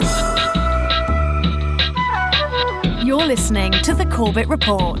You're listening to the Corbett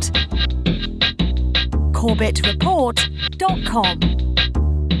Report.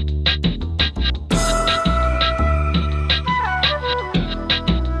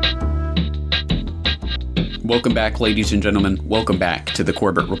 Welcome back, ladies and gentlemen. Welcome back to the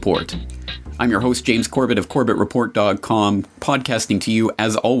Corbett Report. I'm your host, James Corbett of CorbettReport.com, podcasting to you,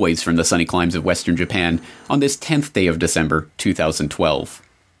 as always, from the sunny climes of Western Japan on this 10th day of December, 2012.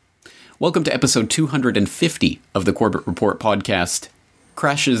 Welcome to episode 250 of the Corbett Report podcast,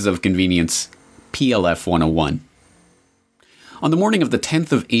 Crashes of Convenience, PLF 101. On the morning of the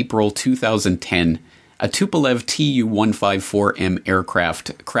 10th of April 2010, a Tuploev TU-154M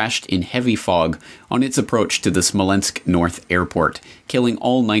aircraft crashed in heavy fog on its approach to the Smolensk North Airport, killing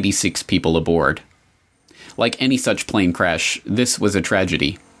all 96 people aboard. Like any such plane crash, this was a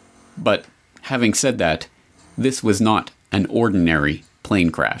tragedy. But, having said that, this was not an ordinary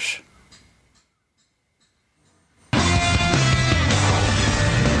plane crash.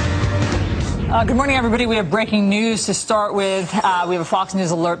 Good morning, everybody. We have breaking news to start with. We have a Fox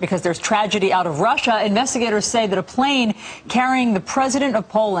News alert because there's tragedy out of Russia. Investigators say that a plane carrying the president of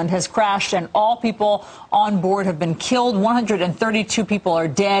Poland has crashed and all people on board have been killed. 132 people are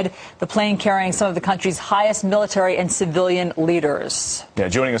dead. The plane carrying some of the country's highest military and civilian leaders. Yeah,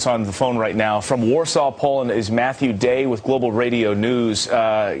 joining us on the phone right now from Warsaw, Poland is Matthew Day with Global Radio News.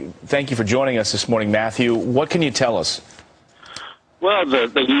 Thank you for joining us this morning, Matthew. What can you tell us? Well, the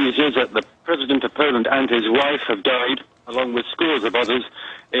news is that the President of Poland and his wife have died, along with scores of others,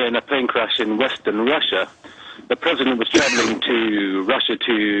 in a plane crash in western Russia. The President was traveling to Russia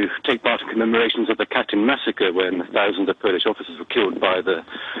to take part in commemorations of the Katyn massacre, when thousands of Polish officers were killed by the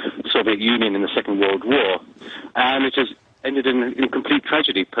Soviet Union in the Second World War. And it has ended in complete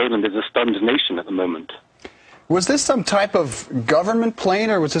tragedy. Poland is a stunned nation at the moment. Was this some type of government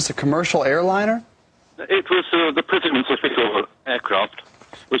plane, or was this a commercial airliner? It was the President's official aircraft,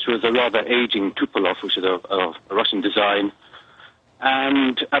 which was a rather aging Tuploev, which is a Russian design.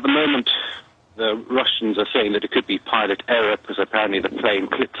 And at the moment, the Russians are saying that it could be pilot error, because apparently the plane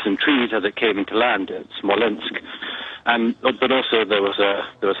clipped some trees as it came into land at Smolensk. But also there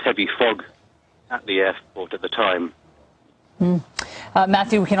was heavy fog at the airport at the time.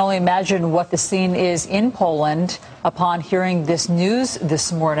 Matthew, we can only imagine what the scene is in Poland upon hearing this news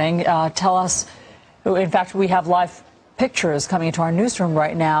this morning. Tell us. In fact, we have live pictures coming into our newsroom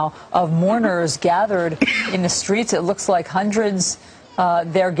right now of mourners gathered in the streets. It looks like hundreds.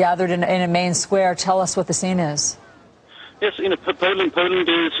 They're gathered in a main square. Tell us what the scene is. Yes, Poland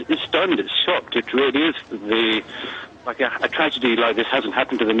is stunned. It's shocked. It really is. A tragedy like this hasn't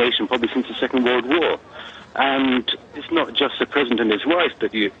happened to the nation probably since the Second World War. And it's not just the president and his wife,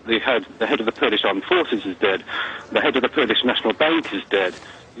 but the head of the Polish Armed Forces is dead. The head of the Polish National Bank is dead.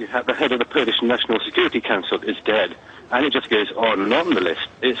 You have the head of the Polish National Security Council is dead, and it just goes on and on the list.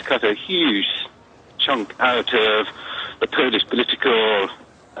 It's cut a huge chunk out of the Polish political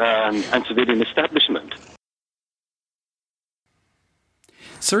and civilian establishment.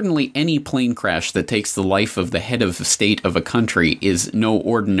 Certainly, any plane crash that takes the life of the head of state of a country is no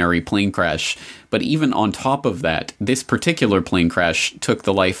ordinary plane crash. But even on top of that, this particular plane crash took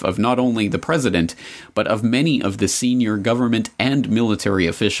the life of not only the president, but of many of the senior government and military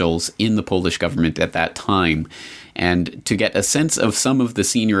officials in the Polish government at that time. And to get a sense of some of the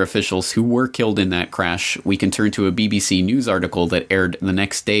senior officials who were killed in that crash, we can turn to a BBC News article that aired the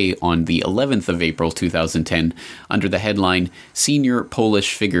next day on the 11th of April 2010 under the headline, "Senior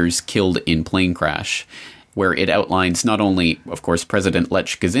Polish Figures Killed in Plane Crash," where it outlines not only, of course, President Lech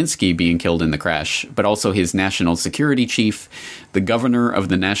Kaczynski being killed in the crash, but also his national security chief, the governor of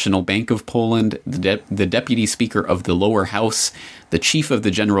the National Bank of Poland, the deputy speaker of the lower house, the chief of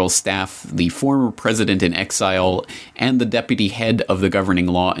the general staff, the former president in exile, and the deputy head of the governing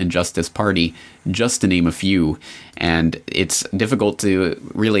Law and Justice Party, just to name a few. And it's difficult to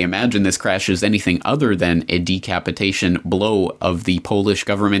really imagine this crash as anything other than a decapitation blow of the Polish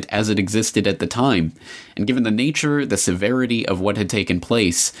government as it existed at the time. And given the nature, the severity of what had taken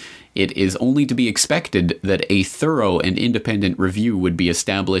place, it is only to be expected that a thorough and independent review would be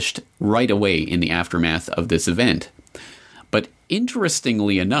established right away in the aftermath of this event. But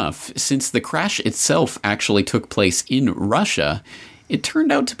interestingly enough, since the crash itself actually took place in Russia, it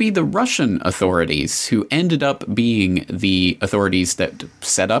turned out to be the Russian authorities who ended up being the authorities that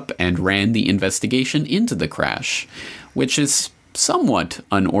set up and ran the investigation into the crash, which is somewhat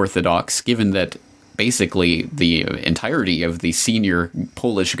unorthodox given that basically the entirety of the senior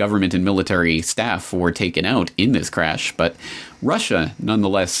Polish government and military staff were taken out in this crash, but Russia,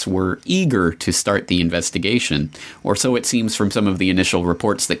 nonetheless, were eager to start the investigation, or so it seems from some of the initial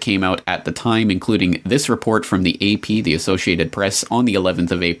reports that came out at the time, including this report from the AP, the Associated Press, on the 11th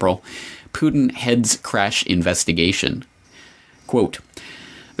of April. Putin heads crash investigation. Quote,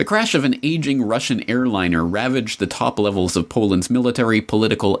 "The crash of an aging Russian airliner ravaged the top levels of Poland's military,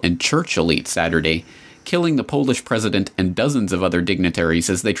 political, and church elite Saturday, killing the Polish president and dozens of other dignitaries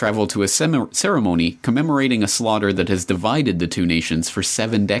as they traveled to a ceremony commemorating a slaughter that has divided the two nations for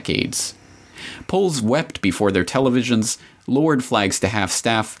 7 decades. Poles wept before their televisions, lowered flags to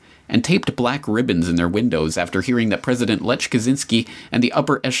half-staff, and taped black ribbons in their windows after hearing that President Lech Kaczynski and the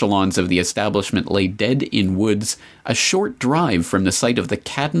upper echelons of the establishment lay dead in woods a short drive from the site of the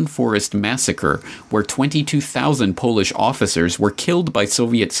Katyn Forest massacre, where 22,000 Polish officers were killed by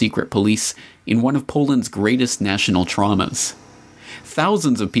Soviet secret police in one of Poland's greatest national traumas.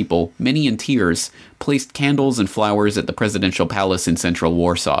 Thousands of people, many in tears, placed candles and flowers at the presidential palace in central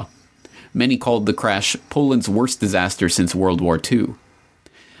Warsaw. Many called the crash Poland's worst disaster since World War II.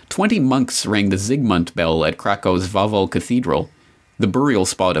 20 monks rang the Zygmunt bell at Krakow's Wawel Cathedral, the burial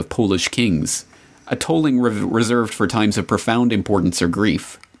spot of Polish kings, a tolling reserved for times of profound importance or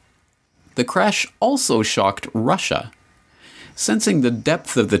grief. The crash also shocked Russia. Sensing the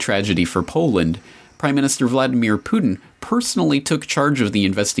depth of the tragedy for Poland, Prime Minister Vladimir Putin personally took charge of the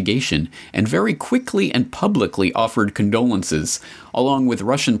investigation and very quickly and publicly offered condolences, along with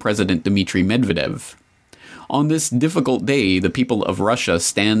Russian President Dmitry Medvedev. "On this difficult day, the people of Russia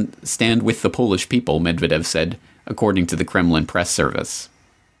stand with the Polish people," Medvedev said, according to the Kremlin press service.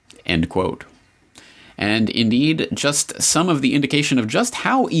 End quote. And indeed, just some of the indication of just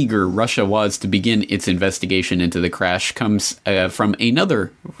how eager Russia was to begin its investigation into the crash comes from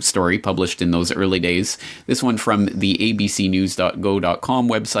another story published in those early days. This one from the abcnews.go.com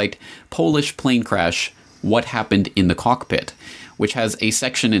website, Polish Plane Crash, What Happened in the Cockpit, which has a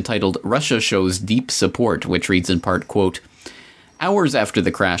section entitled Russia Shows Deep Support, which reads in part, quote, "Hours after the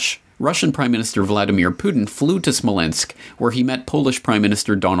crash, Russian Prime Minister Vladimir Putin flew to Smolensk, where he met Polish Prime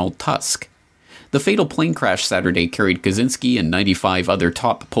Minister Donald Tusk. The fatal plane crash Saturday carried Kaczynski and 95 other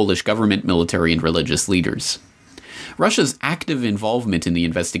top Polish government, military, and religious leaders. Russia's active involvement in the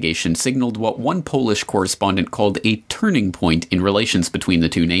investigation signaled what one Polish correspondent called a turning point in relations between the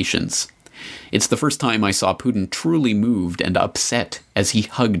two nations. It's the first time I saw Putin truly moved and upset as he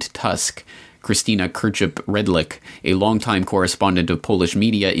hugged Tusk," Kristina Kirchip-Redlich, a longtime correspondent of Polish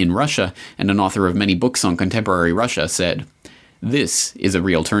media in Russia and an author of many books on contemporary Russia, said. "This is a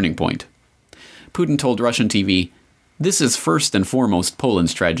real turning point." Putin told Russian TV, "This is first and foremost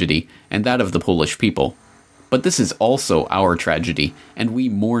Poland's tragedy, and that of the Polish people. But this is also our tragedy, and we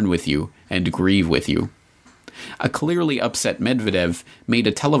mourn with you and grieve with you." A clearly upset Medvedev made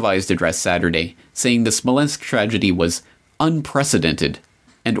a televised address Saturday, saying the Smolensk tragedy was unprecedented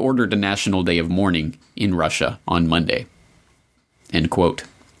and ordered a national day of mourning in Russia on Monday. End quote.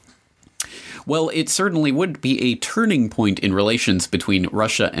 Well, it certainly would be a turning point in relations between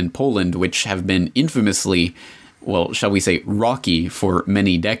Russia and Poland, which have been infamously, well, shall we say, rocky for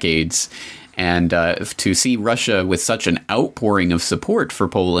many decades. And to see Russia with such an outpouring of support for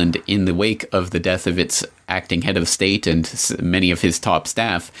Poland in the wake of the death of its acting head of state and many of his top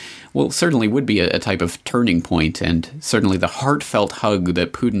staff, well, certainly would be a type of turning point. And certainly the heartfelt hug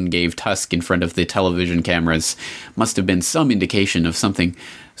that Putin gave Tusk in front of the television cameras must have been some indication of something,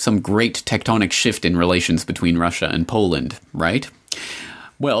 some great tectonic shift in relations between Russia and Poland, right?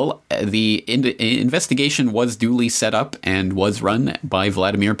 Well, the investigation was duly set up and was run by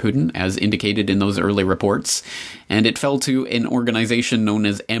Vladimir Putin, as indicated in those early reports, and it fell to an organization known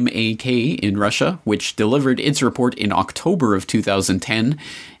as MAK in Russia, which delivered its report in October of 2010,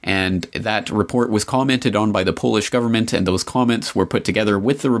 and that report was commented on by the Polish government, and those comments were put together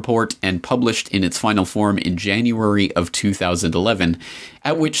with the report and published in its final form in January of 2011,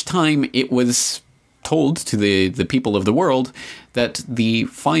 at which time it was told to the people of the world that the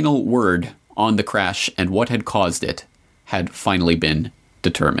final word on the crash and what had caused it had finally been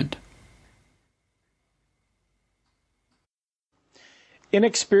determined.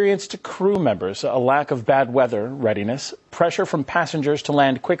 Inexperienced crew members, a lack of bad weather readiness, pressure from passengers to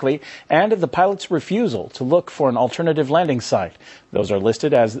land quickly, and the pilot's refusal to look for an alternative landing site. Those are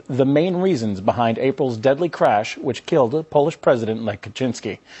listed as the main reasons behind April's deadly crash, which killed Polish President Lech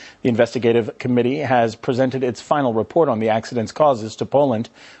Kaczynski. The investigative committee has presented its final report on the accident's causes to Poland.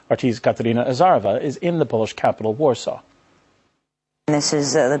 RT's Katarina Azarova is in the Polish capital, Warsaw. This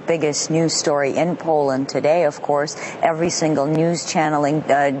is the biggest news story in Poland today, of course. Every single news channeling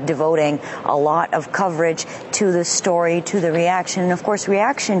devoting a lot of coverage to the story, to the reaction. And, of course,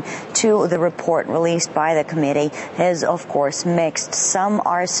 reaction to the report released by the committee is, of course, mixed. Some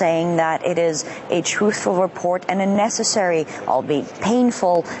are saying that it is a truthful report and a necessary, albeit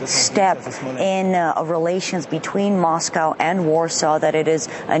painful, step in relations between Moscow and Warsaw, that it is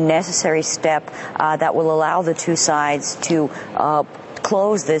a necessary step that will allow the two sides to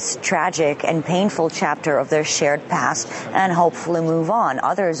close this tragic and painful chapter of their shared past and hopefully move on.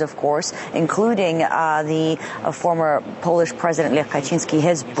 Others, of course, including the former Polish President Lech Kaczynski,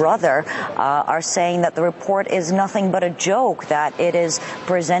 his brother, are saying that the report is nothing but a joke, that it is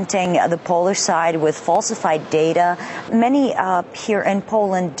presenting the Polish side with falsified data. Many here in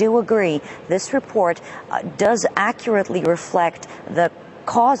Poland do agree this report does accurately reflect the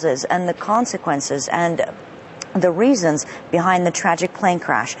causes and the consequences and the reasons behind the tragic plane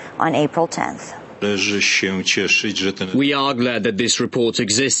crash on April 10th. We are glad that this report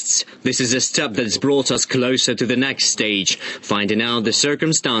exists. This is a step that's brought us closer to the next stage, finding out the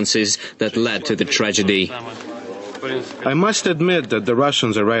circumstances that led to the tragedy. I must admit that the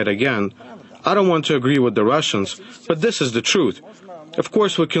Russians are right again. I don't want to agree with the Russians, but this is the truth. Of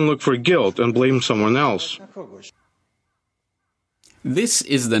course, we can look for guilt and blame someone else. This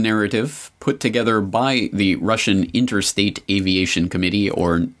is the narrative put together by the Russian Interstate Aviation Committee,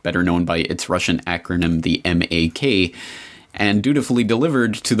 or better known by its Russian acronym, the MAK, and dutifully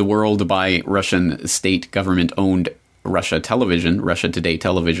delivered to the world by Russian state government-owned Russia Television, Russia Today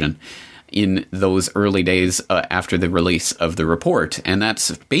Television, in those early days after the release of the report. And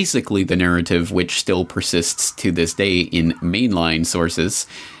that's basically the narrative which still persists to this day in mainline sources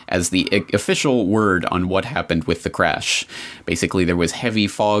as the official word on what happened with the crash. Basically, there was heavy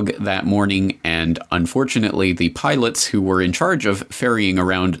fog that morning, and unfortunately, the pilots who were in charge of ferrying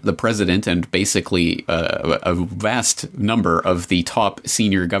around the president and basically a vast number of the top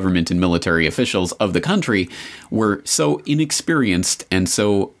senior government and military officials of the country were so inexperienced and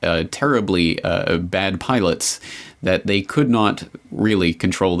so terribly bad pilots that they could not really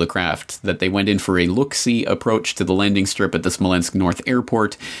control the craft, that they went in for a look-see approach to the landing strip at the Smolensk North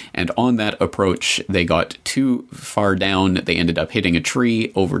Airport, and on that approach, they got too far down. They ended up hitting a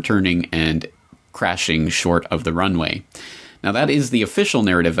tree, overturning, and crashing short of the runway. Now, that is the official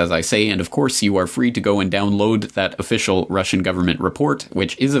narrative, as I say, and of course you are free to go and download that official Russian government report,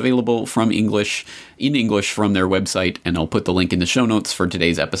 which is available in English from their website, and I'll put the link in the show notes for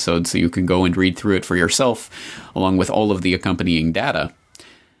today's episode so you can go and read through it for yourself, along with all of the accompanying data.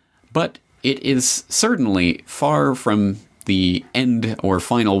 But it is certainly far from the end or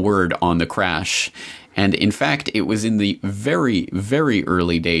final word on the crash. And in fact, it was in the very, very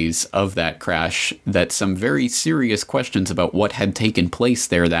early days of that crash that some very serious questions about what had taken place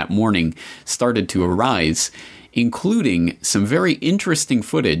there that morning started to arise, including some very interesting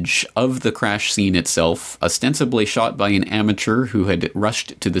footage of the crash scene itself, ostensibly shot by an amateur who had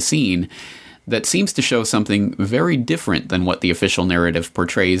rushed to the scene, that seems to show something very different than what the official narrative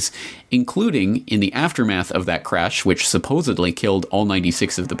portrays, including in the aftermath of that crash, which supposedly killed all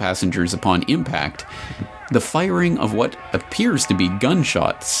 96 of the passengers upon impact, the firing of what appears to be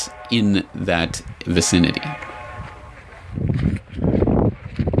gunshots in that vicinity.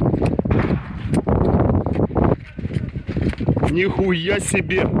 Нихуя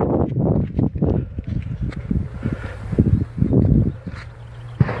себе!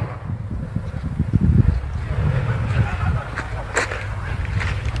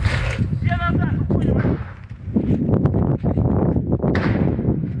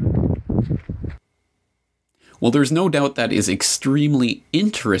 Well, there's no doubt that is extremely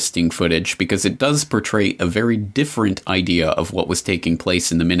interesting footage because it does portray a very different idea of what was taking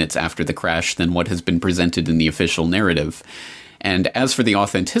place in the minutes after the crash than what has been presented in the official narrative. And as for the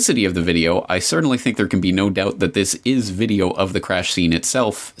authenticity of the video, I certainly think there can be no doubt that this is video of the crash scene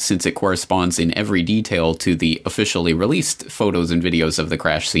itself, since it corresponds in every detail to the officially released photos and videos of the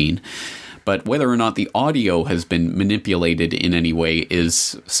crash scene. But whether or not the audio has been manipulated in any way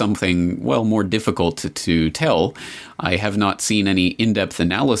is something, well, more difficult to tell. I have not seen any in-depth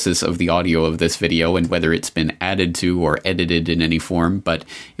analysis of the audio of this video and whether it's been added to or edited in any form, but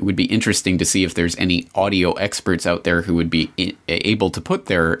it would be interesting to see if there's any audio experts out there who would be able to put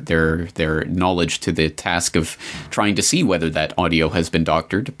their knowledge to the task of trying to see whether that audio has been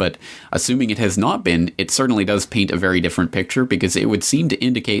doctored. But assuming it has not been, it certainly does paint a very different picture, because it would seem to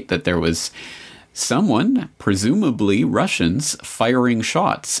indicate that there was someone, presumably Russians, firing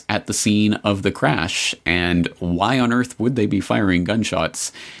shots at the scene of the crash. And why on earth would they be firing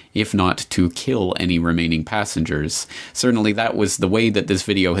gunshots if not to kill any remaining passengers. Certainly that was the way that this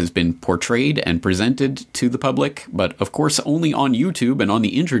video has been portrayed and presented to the public, but of course only on YouTube and on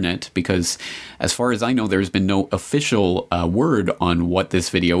the internet, because as far as I know, there's been no official word on what this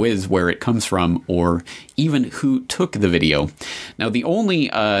video is, where it comes from, or even who took the video. Now, the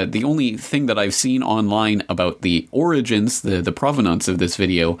only thing that I've seen online about the origins, the provenance of this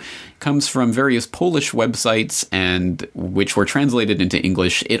video, comes from various Polish websites, and which were translated into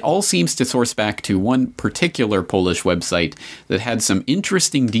English. It all seems to source back to one particular Polish website that had some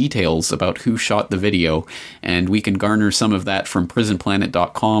interesting details about who shot the video, and we can garner some of that from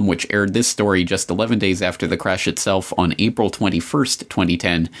prisonplanet.com, which aired this story just 11 days after the crash itself on April 21st,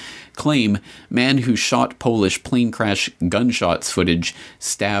 2010. Claim, man who shot Polish plane crash gunshots footage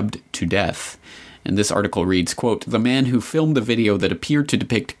stabbed to death. And this article reads, quote, "The man who filmed the video that appeared to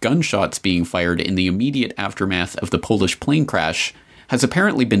depict gunshots being fired in the immediate aftermath of the Polish plane crash has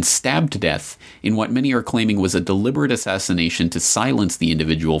apparently been stabbed to death in what many are claiming was a deliberate assassination to silence the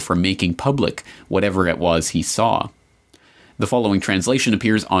individual from making public whatever it was he saw." The following translation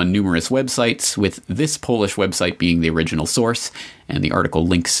appears on numerous websites, with this Polish website being the original source, and the article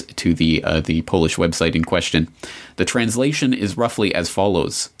links to the Polish website in question. The translation is roughly as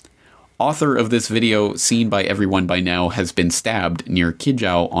follows. Author of this video, seen by everyone by now, has been stabbed near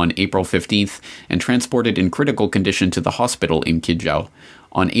Kidział on April 15th and transported in critical condition to the hospital in Kidział.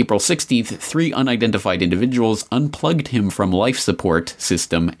 On April 16th, 3 unidentified individuals unplugged him from life support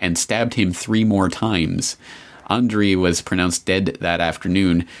system and stabbed him 3 more times. Andriy was pronounced dead that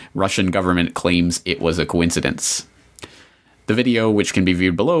afternoon. Russian government claims it was a coincidence. The video, which can be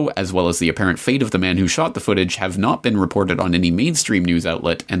viewed below, as well as the apparent fate of the man who shot the footage, have not been reported on any mainstream news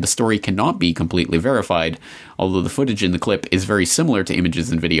outlet, and the story cannot be completely verified, although the footage in the clip is very similar to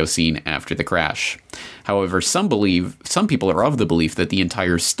images and video seen after the crash. However, some people are of the belief that the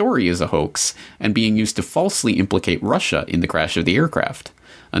entire story is a hoax and being used to falsely implicate Russia in the crash of the aircraft.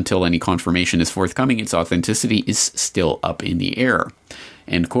 Until any confirmation is forthcoming, its authenticity is still up in the air.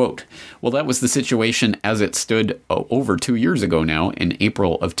 End quote. Well, that was the situation as it stood over 2 years ago now, in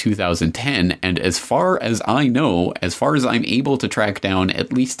April of 2010, and as far as I know, as far as I'm able to track down,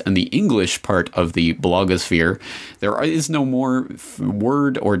 at least in the English part of the blogosphere, there is no more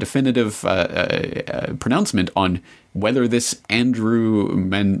word or definitive pronouncement on whether this Andrew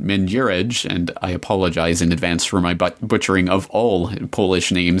Mendzierej, and I apologize in advance for my butchering of all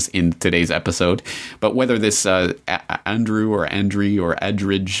Polish names in today's episode, but whether this Andrew or Andriy or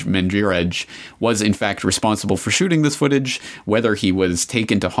Adrij Mendzierej was in fact responsible for shooting this footage, whether he was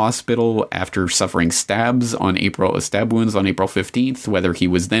taken to hospital after suffering stab wounds on April 15th, whether he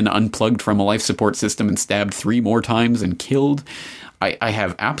was then unplugged from a life support system and stabbed 3 more times and killed. I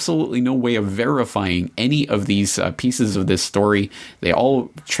have absolutely no way of verifying any of these pieces of this story. They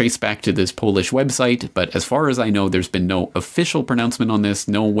all trace back to this Polish website, but as far as I know, there's been no official pronouncement on this,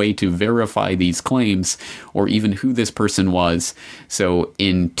 no way to verify these claims, or even who this person was. So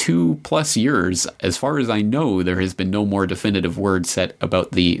in 2+ years, as far as I know, there has been no more definitive word set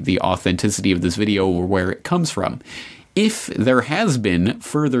about the authenticity of this video or where it comes from. If there has been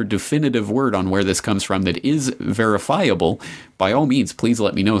further definitive word on where this comes from that is verifiable, by all means, please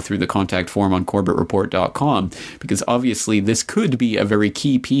let me know through the contact form on CorbettReport.com, because obviously this could be a very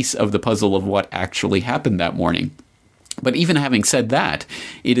key piece of the puzzle of what actually happened that morning. But even having said that,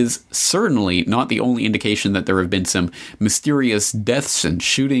 it is certainly not the only indication that there have been some mysterious deaths and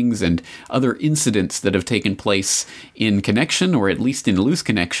shootings and other incidents that have taken place in connection, or at least in loose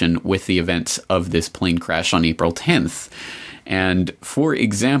connection, with the events of this plane crash on April 10th. And for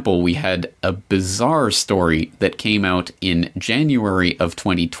example, we had a bizarre story that came out in January of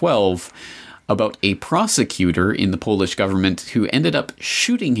 2012 about a prosecutor in the Polish government who ended up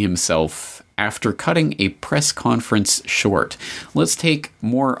shooting himself after cutting a press conference short. Let's take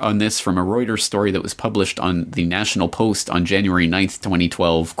more on this from a Reuters story that was published on the National Post on January 9th,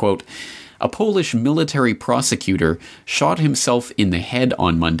 2012. Quote, "A Polish military prosecutor shot himself in the head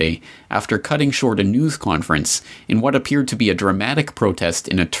on Monday after cutting short a news conference in what appeared to be a dramatic protest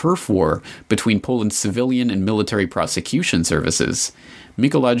in a turf war between Poland's civilian and military prosecution services.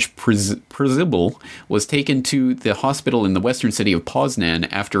 Mikołaj Przybyl was taken to the hospital in the western city of Poznan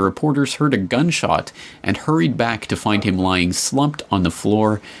after reporters heard a gunshot and hurried back to find him lying slumped on the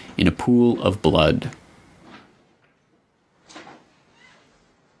floor in a pool of blood."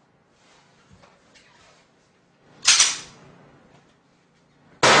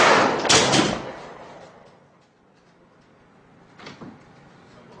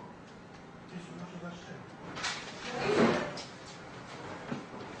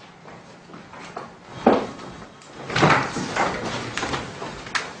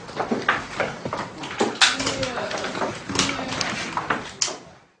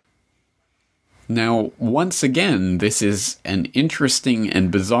 Now, once again, this is an interesting and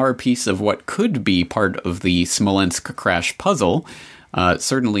bizarre piece of what could be part of the Smolensk crash puzzle.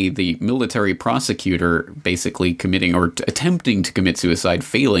 Certainly the military prosecutor basically committing or attempting to commit suicide,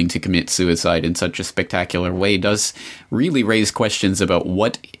 failing to commit suicide in such a spectacular way does really raise questions about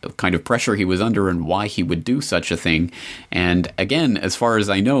what kind of pressure he was under and why he would do such a thing. And again, as far as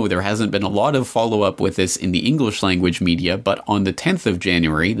I know, there hasn't been a lot of follow-up with this in the English language media, but on the 10th of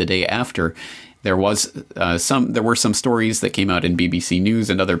January, the day after, there were some stories that came out in BBC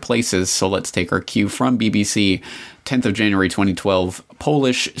News and other places, so let's take our cue from BBC. 10th of January 2012,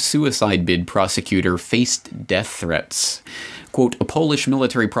 Polish suicide bid prosecutor faced death threats. Quote, a Polish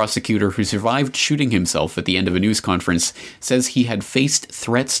military prosecutor who survived shooting himself at the end of a news conference says he had faced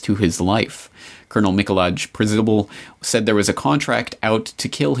threats to his life. Colonel Mikolaj Przybyl said there was a contract out to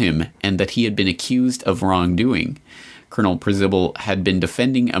kill him and that he had been accused of wrongdoing. Colonel Przybyl had been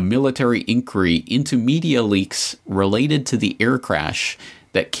defending a military inquiry into media leaks related to the air crash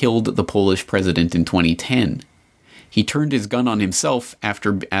that killed the Polish president in 2010. He turned his gun on himself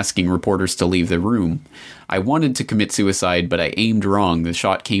after asking reporters to leave the room. I wanted to commit suicide, but I aimed wrong. The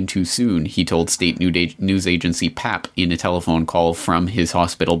shot came too soon, he told state news agency PAP in a telephone call from his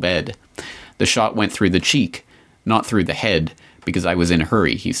hospital bed. The shot went through the cheek, not through the head, because I was in a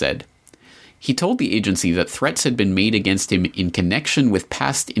hurry, he said. He told the agency that threats had been made against him in connection with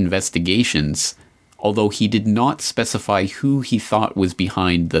past investigations, although he did not specify who he thought was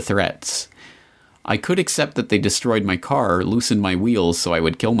behind the threats. I could accept that they destroyed my car, loosened my wheels so I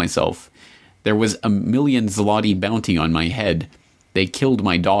would kill myself. There was a 1 million zloty bounty on my head. They killed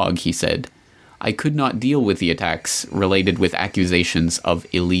my dog, he said. I could not deal with the attacks related with accusations of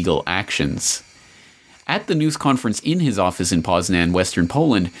illegal actions. At the news conference in his office in Poznan, Western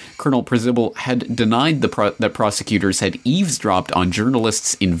Poland, Colonel Przybyl had denied that prosecutors had eavesdropped on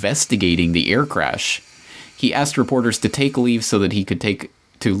journalists investigating the air crash. He asked reporters to take leave so that he could take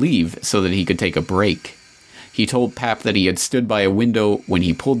a break. He told PAP that he had stood by a window when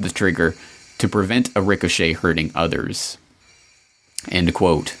he pulled the trigger to prevent a ricochet hurting others. End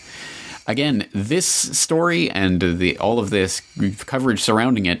quote. Again, this story and all of this coverage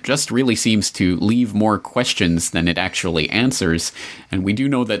surrounding it just really seems to leave more questions than it actually answers. And we do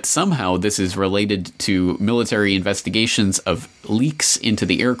know that somehow this is related to military investigations of leaks into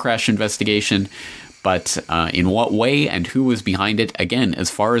the air crash investigation. But in what way and who was behind it? Again,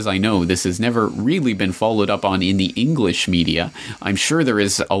 as far as I know, this has never really been followed up on in the English media. I'm sure there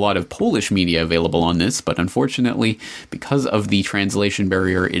is a lot of Polish media available on this, but unfortunately, because of the translation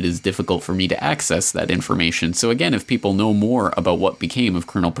barrier, it is difficult for me to access that information. So again, if people know more about what became of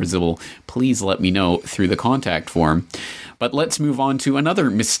Colonel Przybyl, please let me know through the contact form. But let's move on to another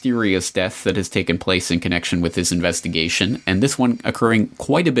mysterious death that has taken place in connection with this investigation, and this one occurring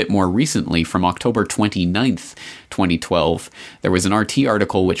quite a bit more recently from October 29th, 2012. There was an RT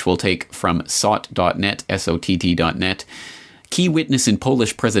article which we'll take from SOTT.net, SOTT.net. Key witness in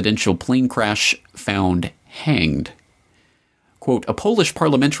Polish presidential plane crash found hanged. Quote, a Polish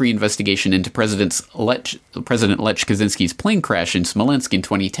parliamentary investigation into President Lech Kaczynski's plane crash in Smolensk in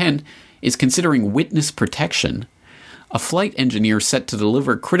 2010 is considering witness protection. A flight engineer set to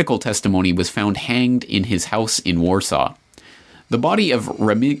deliver critical testimony was found hanged in his house in Warsaw. The body of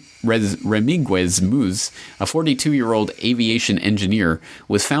Remigiusz Muz, a 42-year-old aviation engineer,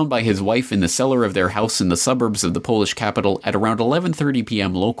 was found by his wife in the cellar of their house in the suburbs of the Polish capital at around 11:30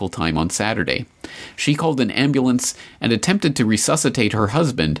 p.m. local time on Saturday. She called an ambulance and attempted to resuscitate her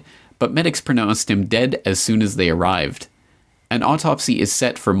husband, but medics pronounced him dead as soon as they arrived. An autopsy is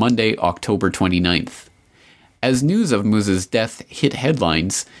set for Monday, October 29th. As news of Muz's death hit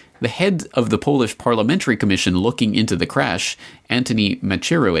headlines, the head of the Polish Parliamentary Commission looking into the crash, Antoni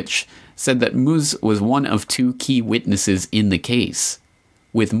Macierewicz, said that Muz was one of two key witnesses in the case.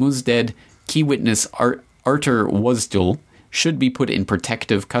 With Muz dead, key witness Artur Wozdul should be put in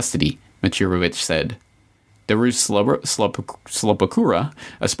protective custody, Macierewicz said. Dariusz Slopokura,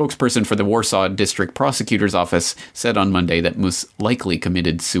 a spokesperson for the Warsaw District Prosecutor's Office, said on Monday that Muz likely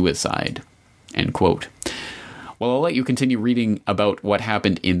committed suicide. End quote. Well, I'll let you continue reading about what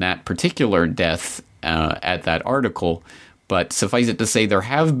happened in that particular death at that article, but suffice it to say there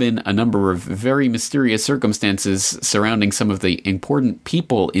have been a number of very mysterious circumstances surrounding some of the important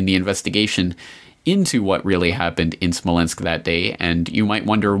people in the investigation into what really happened in Smolensk that day, and you might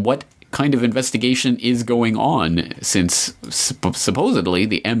wonder what kind of investigation is going on since supposedly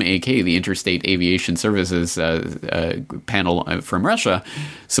the MAK, the Interstate Aviation Services panel from Russia,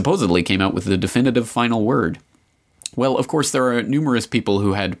 supposedly came out with the definitive final word. Well, of course, there are numerous people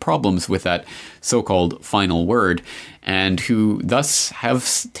who had problems with that so-called final word, and who thus have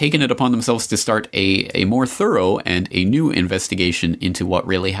taken it upon themselves to start a more thorough and a new investigation into what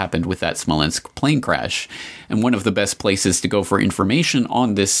really happened with that Smolensk plane crash. And one of the best places to go for information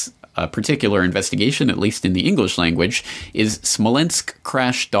on this particular investigation, at least in the English language, is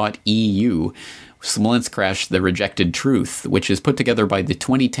smolenskcrash.eu. Smolensk Crash, The Rejected Truth, which is put together by the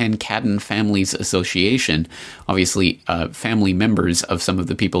 2010 Cadden Families Association, obviously family members of some of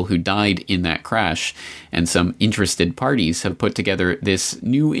the people who died in that crash, and some interested parties have put together this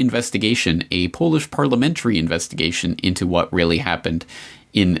new investigation, a Polish parliamentary investigation into what really happened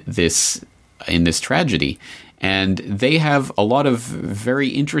in this tragedy. And they have a lot of very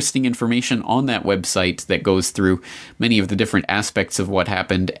interesting information on that website that goes through many of the different aspects of what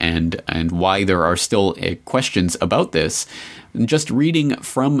happened and why there are still questions about this. And just reading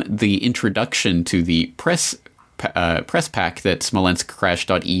from the introduction to the press pack that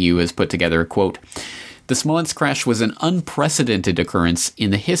smolenskcrash.eu has put together, quote, "The Smolensk crash was an unprecedented occurrence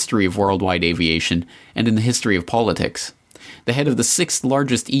in the history of worldwide aviation and in the history of politics. The head of the 6th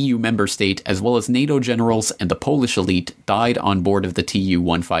largest EU member state, as well as NATO generals and the Polish elite, died on board of the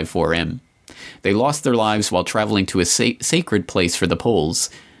Tu-154M. They lost their lives while traveling to a sacred place for the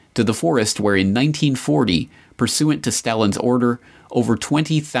Poles, to the forest where in 1940, pursuant to Stalin's order, over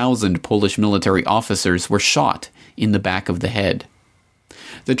 20,000 Polish military officers were shot in the back of the head.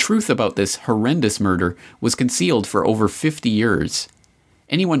 The truth about this horrendous murder was concealed for over 50 years.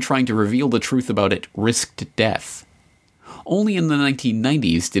 Anyone trying to reveal the truth about it risked death. Only in the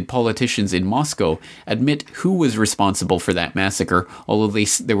 1990s did politicians in Moscow admit who was responsible for that massacre, although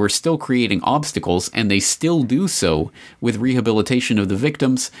they were still creating obstacles, and they still do so, with rehabilitation of the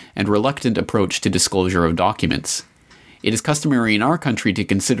victims and reluctant approach to disclosure of documents. It is customary in our country to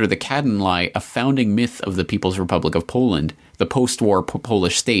consider the Cadden lie a founding myth of the People's Republic of Poland, the post-war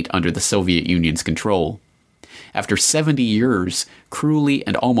Polish state under the Soviet Union's control. After 70 years, cruelly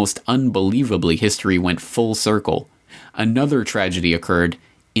and almost unbelievably, history went full circle. Another tragedy occurred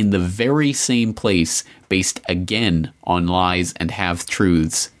in the very same place, based again on lies and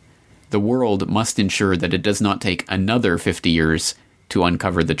half-truths. The world must ensure that it does not take another 50 years to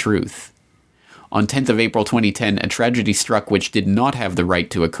uncover the truth. On 10th of April 2010, a tragedy struck which did not have the right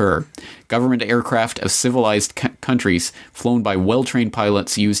to occur. Government aircraft of civilized countries, flown by well-trained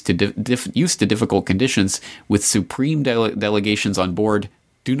pilots used to difficult conditions, with supreme delegations on board,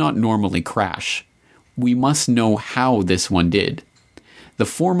 do not normally crash. We must know how this one did. The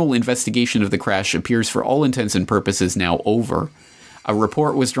formal investigation of the crash appears for all intents and purposes now over. A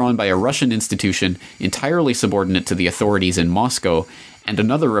report was drawn by a Russian institution entirely subordinate to the authorities in Moscow, and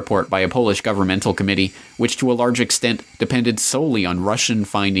another report by a Polish governmental committee, which to a large extent depended solely on Russian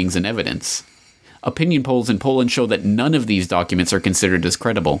findings and evidence. Opinion polls in Poland show that none of these documents are considered as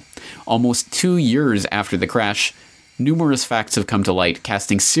credible. Almost 2 years after the crash, numerous facts have come to light,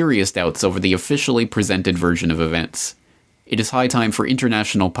 casting serious doubts over the officially presented version of events. It is high time for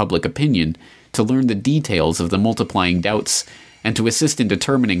international public opinion to learn the details of the multiplying doubts and to assist in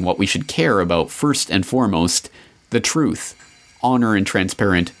determining what we should care about first and foremost: the truth, honor and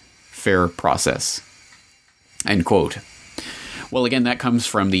transparent, fair process." End quote. Well, again, that comes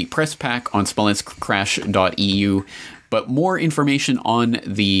from the press pack on smolenskcrash.eu, but more information on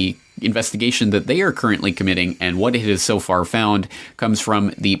the investigation that they are currently committing and what it has so far found comes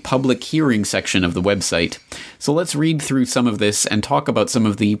from the public hearing section of the website. So let's read through some of this and talk about some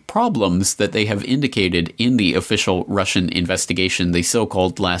of the problems that they have indicated in the official Russian investigation, the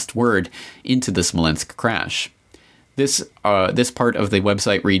so-called last word, into the Smolensk crash. This part of the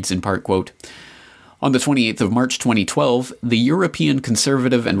website reads in part, quote, "On the 28th of March 2012, the European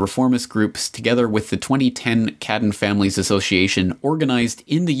conservative and reformist groups, together with the 2010 Cadden Families Association, organized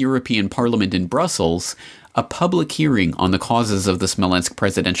in the European Parliament in Brussels a public hearing on the causes of the Smolensk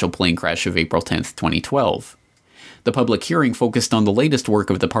presidential plane crash of April 10, 2012. The public hearing focused on the latest work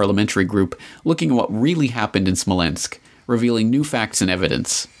of the parliamentary group, looking at what really happened in Smolensk, revealing new facts and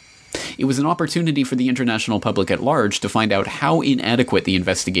evidence. It was an opportunity for the international public at large to find out how inadequate the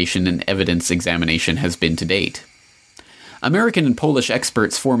investigation and evidence examination has been to date. American and Polish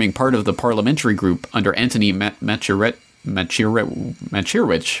experts forming part of the parliamentary group under Antony Macierewicz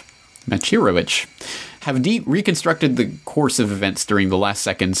have reconstructed the course of events during the last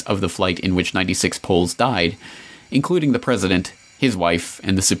seconds of the flight in which 96 Poles died, including the president, his wife,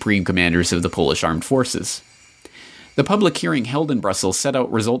 and the supreme commanders of the Polish armed forces. The public hearing held in Brussels set out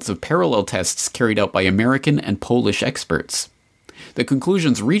results of parallel tests carried out by American and Polish experts. The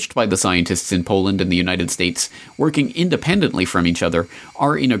conclusions reached by the scientists in Poland and the United States, working independently from each other,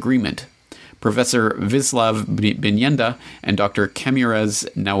 are in agreement. Professor Wisław Binienda and Dr. Kamiraz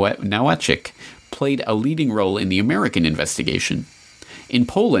Nowacek played a leading role in the American investigation. In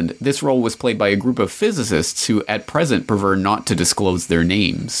Poland, this role was played by a group of physicists who at present prefer not to disclose their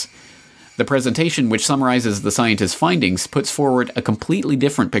names. The presentation, which summarizes the scientists' findings, puts forward a completely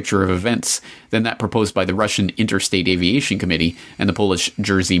different picture of events than that proposed by the Russian Interstate Aviation Committee and the Polish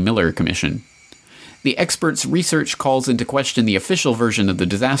Jerzy Miller Commission. The experts' research calls into question the official version of the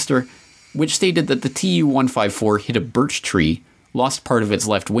disaster, which stated that the Tu-154 hit a birch tree, lost part of its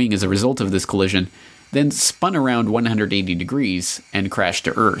left wing as a result of this collision, then spun around 180 degrees and crashed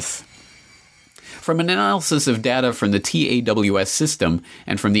to Earth. From an analysis of data from the TAWS system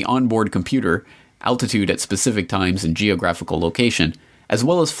and from the onboard computer, altitude at specific times and geographical location, as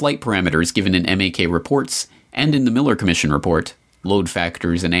well as flight parameters given in MAK reports and in the Miller Commission report, load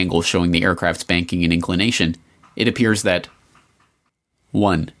factors and angles showing the aircraft's banking and inclination, it appears that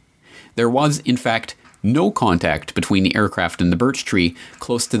 1. There was, in fact, no contact between the aircraft and the birch tree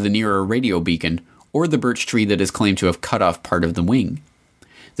close to the nearer radio beacon or the birch tree that is claimed to have cut off part of the wing.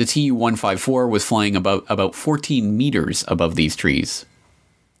 The Tu-154 was flying about 14 meters above these trees.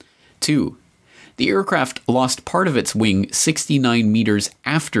 2. The aircraft lost part of its wing 69 meters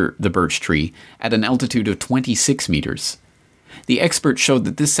after the birch tree at an altitude of 26 meters. The experts showed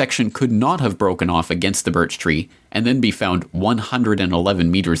that this section could not have broken off against the birch tree and then be found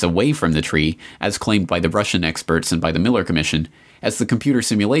 111 meters away from the tree, as claimed by the Russian experts and by the Miller Commission, as the computer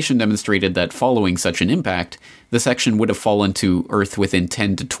simulation demonstrated that following such an impact, the section would have fallen to Earth within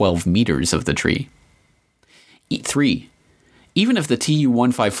 10 to 12 meters of the tree. 3. Even if the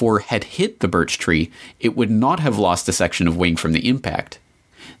Tu-154 had hit the birch tree, it would not have lost a section of wing from the impact.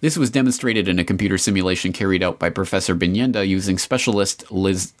 This was demonstrated in a computer simulation carried out by Professor Binienda using specialist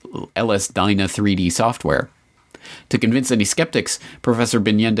LS-DYNA 3D software. To convince any skeptics, Professor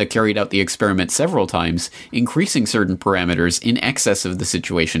Binienda carried out the experiment several times, increasing certain parameters in excess of the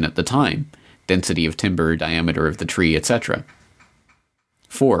situation at the time, density of timber, diameter of the tree, etc.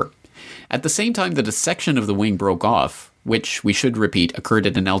 4. At the same time that a section of the wing broke off, which, we should repeat, occurred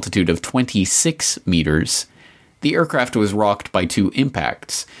at an altitude of 26 meters, the aircraft was rocked by 2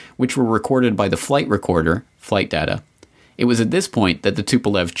 impacts, which were recorded by the flight recorder, flight data. It was at this point that the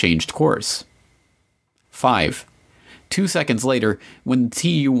Tupolev changed course. 5. 2 seconds later, when the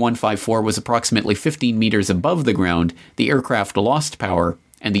Tu-154 was approximately 15 meters above the ground, the aircraft lost power,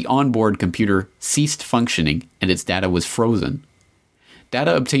 and the onboard computer ceased functioning, and its data was frozen.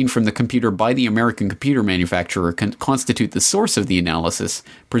 Data obtained from the computer by the American computer manufacturer constitute the source of the analysis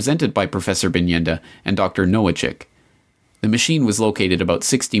presented by Professor Binienda and Dr. Nowacek. The machine was located about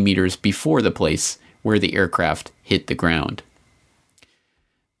 60 meters before the place where the aircraft hit the ground.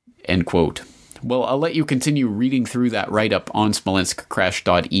 End quote. Well, I'll let you continue reading through that write-up on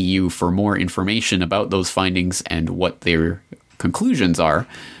SmolenskCrash.eu for more information about those findings and what their conclusions are.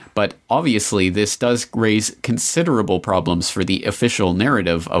 But obviously, this does raise considerable problems for the official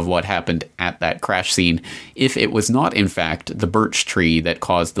narrative of what happened at that crash scene, if it was not, in fact, the birch tree that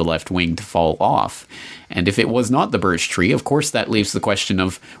caused the left wing to fall off. And if it was not the birch tree, of course, that leaves the question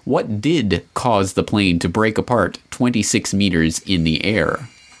of what did cause the plane to break apart 26 meters in the air?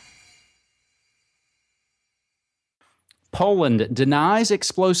 Poland denies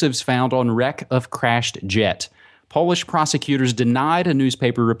explosives found on wreck of crashed jet. Polish prosecutors denied a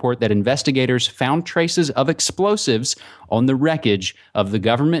newspaper report that investigators found traces of explosives on the wreckage of the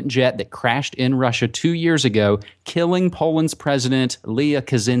government jet that crashed in Russia 2 years ago, killing Poland's president, Lech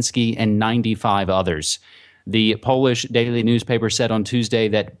Kaczynski, and 95 others. The Polish daily newspaper said on Tuesday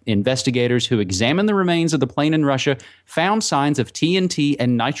that investigators who examined the remains of the plane in Russia found signs of TNT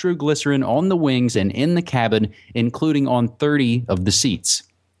and nitroglycerin on the wings and in the cabin, including on 30 of the seats.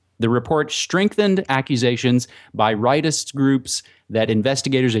 The report strengthened accusations by rightist groups that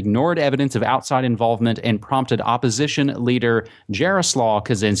investigators ignored evidence of outside involvement and prompted opposition leader Jaroslaw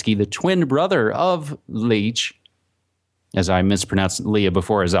Kaczynski, the twin brother of Lech, as I mispronounced Leah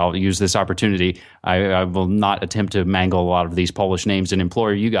before, as I'll use this opportunity. I will not attempt to mangle a lot of these Polish names and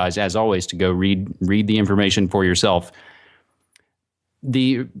implore you guys, as always, to go read the information for yourself.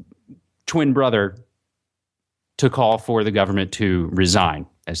 The twin brother to call for the government to resign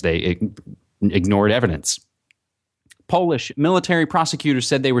as they ignored evidence. Polish military prosecutors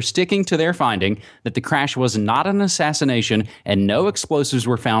said they were sticking to their finding that the crash was not an assassination and no explosives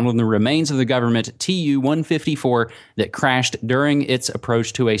were found on the remains of the government Tu-154 that crashed during its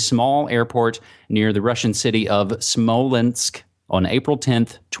approach to a small airport near the Russian city of Smolensk on April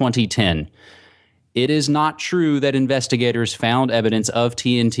 10th, 2010. It is not true that investigators found evidence of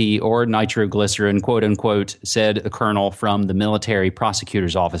TNT or nitroglycerin, quote unquote, said a colonel from the military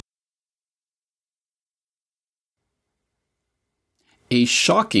prosecutor's office. A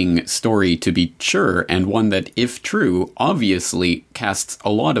shocking story, to be sure, and one that, if true, obviously casts a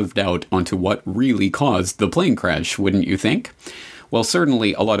lot of doubt onto what really caused the plane crash, wouldn't you think? Well,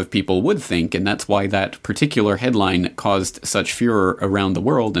 certainly a lot of people would think, and that's why that particular headline caused such furor around the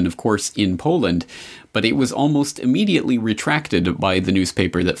world, and of course in Poland. But it was almost immediately retracted by the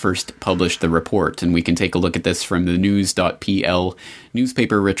newspaper that first published the report. And we can take a look at this from the news.pl.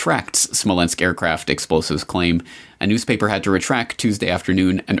 Newspaper retracts Smolensk aircraft explosives claim. A newspaper had to retract Tuesday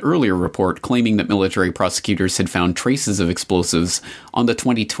afternoon an earlier report claiming that military prosecutors had found traces of explosives on the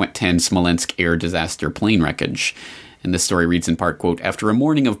 2010 Smolensk air disaster plane wreckage. And this story reads in part, quote, after a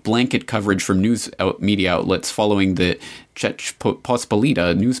morning of blanket coverage from news media outlets following the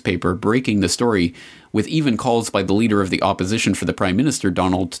Rzeczpospolita newspaper breaking the story, with even calls by the leader of the opposition for the Prime Minister,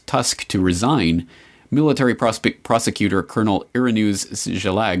 Donald Tusk, to resign, military prosecutor Colonel Ireneusz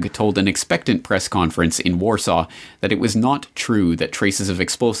Zielag told an expectant press conference in Warsaw that it was not true that traces of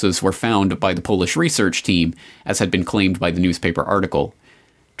explosives were found by the Polish research team, as had been claimed by the newspaper article.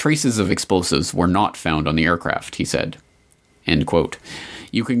 Traces of explosives were not found on the aircraft, he said. End quote.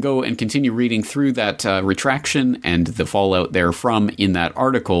 You can go and continue reading through that retraction and the fallout therefrom in that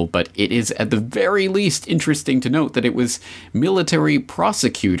article, but it is at the very least interesting to note that it was military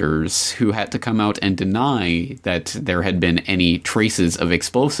prosecutors who had to come out and deny that there had been any traces of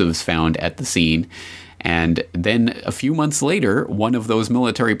explosives found at the scene. And then a few months later, one of those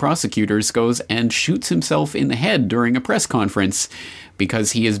military prosecutors goes and shoots himself in the head during a press conference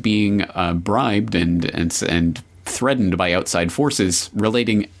because he is being bribed and threatened by outside forces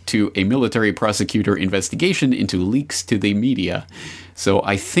relating to a military prosecutor investigation into leaks to the media. So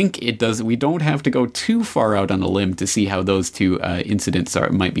I think we don't have to go too far out on a limb to see how those two incidents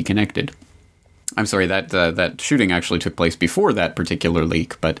might be connected. I'm sorry, that shooting actually took place before that particular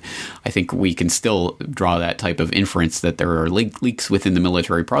leak, but I think we can still draw that type of inference that there are leaks within the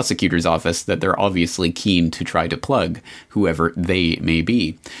military prosecutor's office that they're obviously keen to try to plug, whoever they may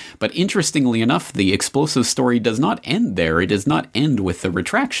be. But interestingly enough, the explosive story does not end there. It does not end with the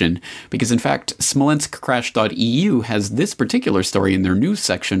retraction, because in fact, SmolenskCrash.eu has this particular story in their news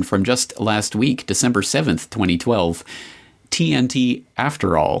section from just last week, December 7th, 2012. TNT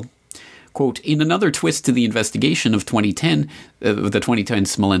after all. Quote, in another twist to the investigation of the 2010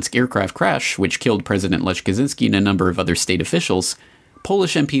 Smolensk aircraft crash, which killed President Lech Kaczynski and a number of other state officials,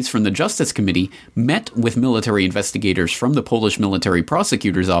 Polish MPs from the Justice Committee met with military investigators from the Polish Military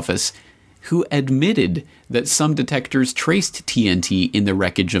Prosecutor's Office, who admitted that some detectors traced TNT in the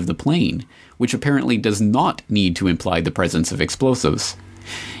wreckage of the plane, which apparently does not need to imply the presence of explosives.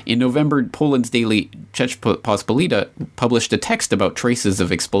 In November, Poland's daily Rzeczpospolita published a text about traces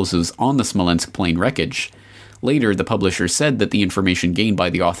of explosives on the Smolensk plane wreckage. Later, the publisher said that the information gained by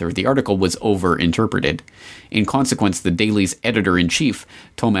the author of the article was over-interpreted. In consequence, the daily's editor-in-chief,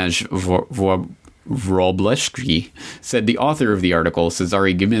 Tomasz Wróblewski, said the author of the article,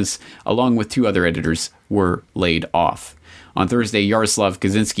 Cezary Gmyz, along with two other editors, were laid off. On Thursday, Jarosław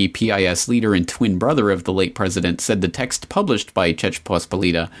Kaczynski, PIS leader and twin brother of the late president, said the text published by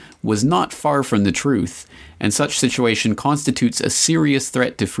Rzeczpospolita was not far from the truth, and such situation constitutes a serious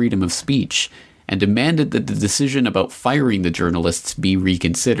threat to freedom of speech, and demanded that the decision about firing the journalists be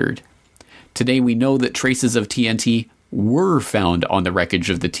reconsidered. Today we know that traces of TNT were found on the wreckage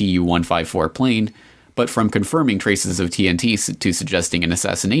of the Tu-154 plane, but from confirming traces of TNT to suggesting an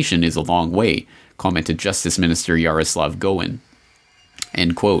assassination is a long way, commented Justice Minister Jaroslaw Gowin.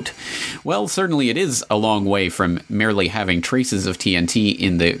 End quote. Well, certainly it is a long way from merely having traces of TNT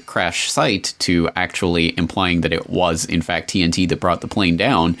in the crash site to actually implying that it was, in fact, TNT that brought the plane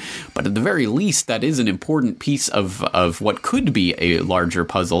down. But at the very least, that is an important piece of what could be a larger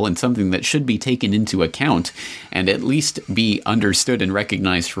puzzle and something that should be taken into account and at least be understood and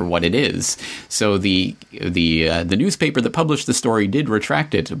recognized for what it is. So the newspaper that published the story did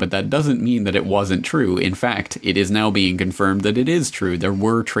retract it, but that doesn't mean that it wasn't true. In fact, it is now being confirmed that it is true. There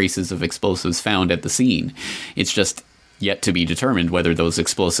were traces of explosives found at the scene. It's just yet to be determined whether those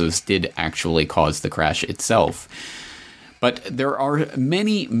explosives did actually cause the crash itself. But there are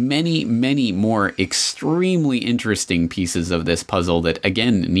many, many, many more extremely interesting pieces of this puzzle that,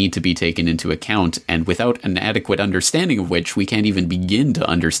 again, need to be taken into account, and without an adequate understanding of which, we can't even begin to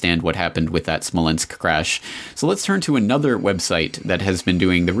understand what happened with that Smolensk crash. So let's turn to another website that has been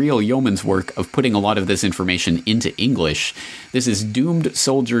doing the real yeoman's work of putting a lot of this information into English. This is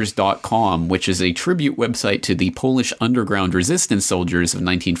doomedsoldiers.com, which is a tribute website to the Polish underground resistance soldiers of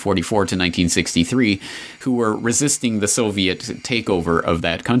 1944 to 1963, who were resisting the Soviet takeover of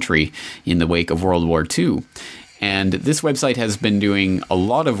that country in the wake of World War II. And this website has been doing a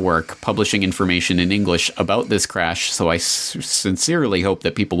lot of work publishing information in English about this crash, so I sincerely hope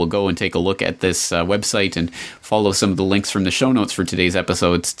that people will go and take a look at this website and follow some of the links from the show notes for today's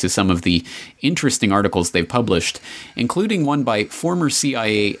episodes to some of the interesting articles they've published, including one by former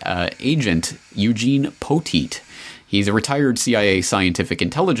CIA agent Eugene Poteet. He's a retired CIA scientific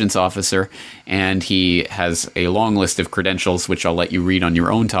intelligence officer, and he has a long list of credentials, which I'll let you read on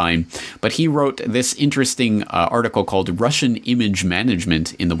your own time. But he wrote this interesting article called Russian Image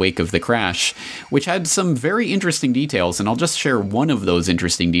Management in the Wake of the Crash, which had some very interesting details, and I'll just share one of those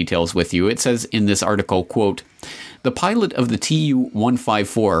interesting details with you. It says in this article, quote, "The pilot of the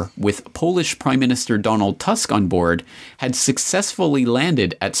Tu-154, with Polish Prime Minister Donald Tusk on board, had successfully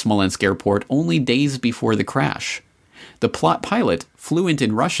landed at Smolensk airport only days before the crash. The pilot, fluent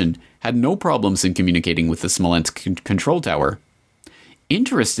in Russian, had no problems in communicating with the Smolensk control tower.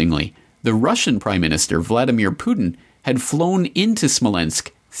 Interestingly, the Russian Prime Minister, Vladimir Putin, had flown into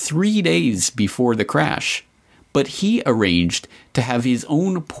Smolensk 3 days before the crash, but he arranged to have his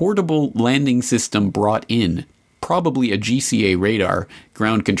own portable landing system brought in, probably a GCA radar,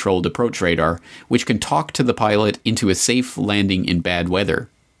 ground-controlled approach radar, which can talk to the pilot into a safe landing in bad weather.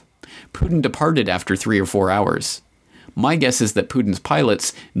 Putin departed after 3 or 4 hours. My guess is that Putin's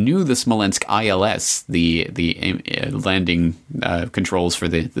pilots knew the Smolensk ILS, the landing controls for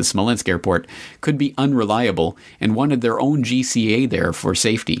the Smolensk airport, could be unreliable and wanted their own GCA there for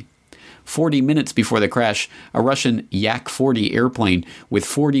safety. 40 minutes before the crash, a Russian Yak-40 airplane with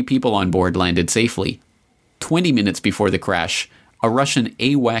 40 people on board landed safely. 20 minutes before the crash, a Russian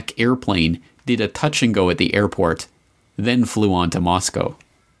AWAC airplane did a touch and go at the airport, then flew on to Moscow."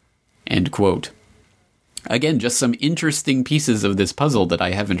 End quote. Again, just some interesting pieces of this puzzle that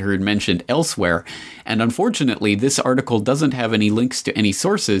I haven't heard mentioned elsewhere, and unfortunately this article doesn't have any links to any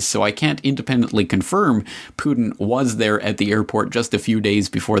sources, so I can't independently confirm Putin was there at the airport just a few days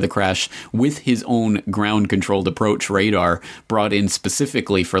before the crash with his own ground-controlled approach radar brought in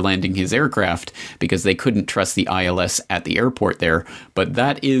specifically for landing his aircraft, because they couldn't trust the ILS at the airport there. But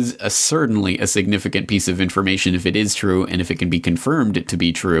that is certainly a significant piece of information if it is true, and if it can be confirmed to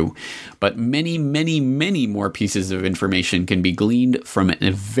be true. But many more pieces of information can be gleaned from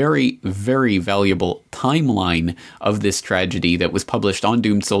a very, very valuable timeline of this tragedy that was published on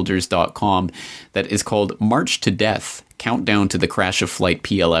doomedsoldiers.com that is called March to Death, Countdown to the Crash of Flight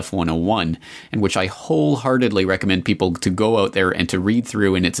PLF 101, and which I wholeheartedly recommend people to go out there and to read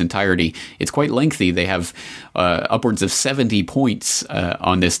through in its entirety. It's quite lengthy. They have upwards of 70 points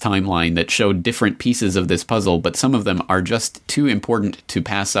on this timeline that show different pieces of this puzzle, but some of them are just too important to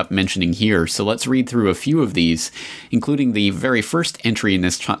pass up mentioning here. So let's read through a few of these, including the very first entry in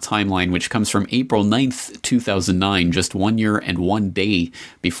this timeline, which comes from April 9th, 2009, just 1 year and 1 day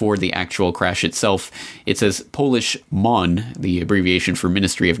before the actual crash itself. It says Polish MON, the abbreviation for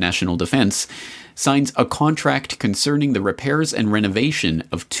Ministry of National Defense, signs a contract concerning the repairs and renovation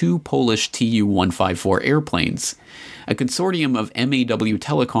of 2 Polish Tu-154 airplanes. A consortium of MAW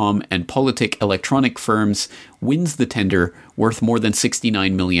Telecom and Politik Electronic firms wins the tender, worth more than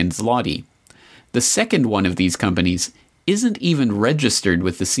 69 million zloty. The second one of these companies isn't even registered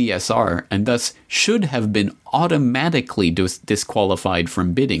with the CSR and thus should have been automatically disqualified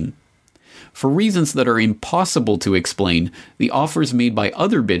from bidding. For reasons that are impossible to explain, the offers made by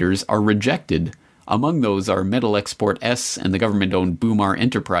other bidders are rejected. Among those are Metal Export S and the government-owned Boomar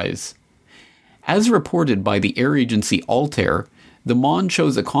Enterprise. As reported by the air agency Altair, the MON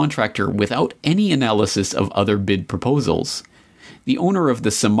chose a contractor without any analysis of other bid proposals. The owner of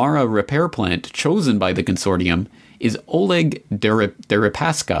the Samara repair plant chosen by the consortium is Oleg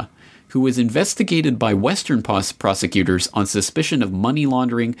Deripaska, who was investigated by Western prosecutors on suspicion of money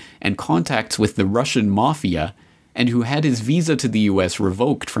laundering and contacts with the Russian mafia, and who had his visa to the US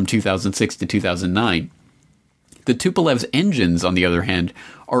revoked from 2006 to 2009. The Tuplev's engines, on the other hand,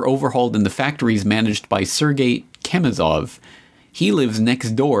 are overhauled in the factories managed by Sergei Kemezov. He lives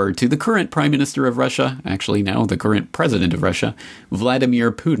next door to the current Prime Minister of Russia, actually now the current President of Russia, Vladimir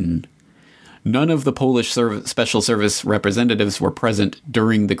Putin. None of the Polish Special Service representatives were present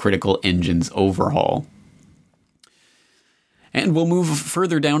during the critical engines overhaul. And we'll move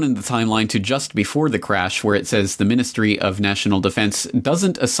further down in the timeline to just before the crash, where it says the Ministry of National Defense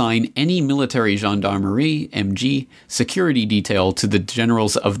doesn't assign any military gendarmerie, MG, security detail to the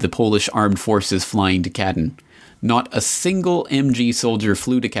generals of the Polish armed forces flying to Katowice. Not a single MG soldier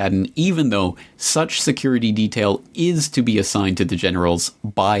flew to Katowice, even though such security detail is to be assigned to the generals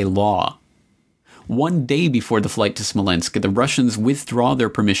by law. 1 day before the flight to Smolensk, the Russians withdraw their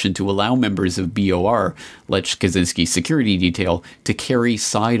permission to allow members of BOR, Lech Kaczynski's security detail, to carry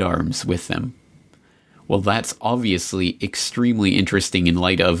sidearms with them. Well, that's obviously extremely interesting in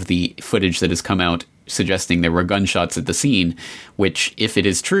light of the footage that has come out suggesting there were gunshots at the scene, which, if it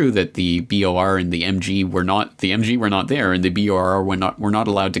is true that the BOR and the MG were not there and the BOR were not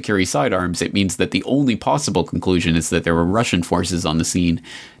allowed to carry sidearms, it means that the only possible conclusion is that there were Russian forces on the scene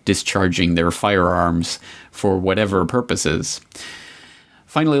discharging their firearms for whatever purposes.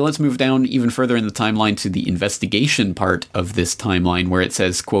 Finally, let's move down even further in the timeline to the investigation part of this timeline, where it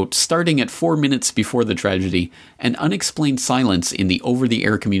says, quote, starting at 4 minutes before the tragedy, an unexplained silence in the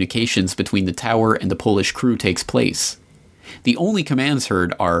over-the-air communications between the tower and the Polish crew takes place. The only commands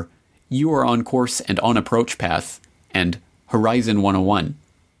heard are, you are on course and on approach path, and Horizon 101.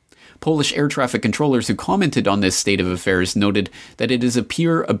 Polish air traffic controllers who commented on this state of affairs noted that it is a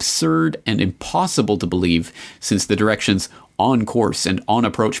pure absurd and impossible to believe, since the directions on course and on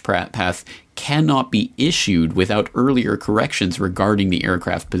approach path cannot be issued without earlier corrections regarding the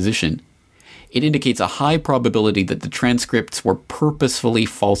aircraft position. It indicates a high probability that the transcripts were purposefully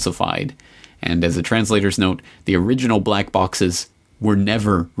falsified, and as a translator's note, the original black boxes were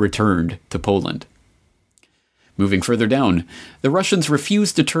never returned to Poland. Moving further down, the Russians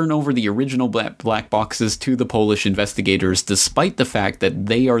refused to turn over the original black boxes to the Polish investigators, despite the fact that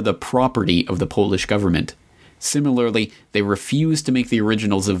they are the property of the Polish government. Similarly, they refused to make the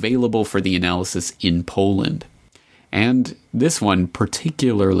originals available for the analysis in Poland. And this one,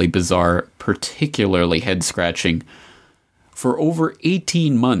 particularly bizarre, particularly head-scratching. For over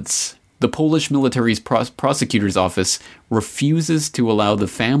 18 months, the Polish military's prosecutor's office refuses to allow the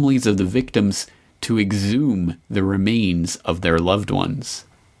families of the victims to exhume the remains of their loved ones.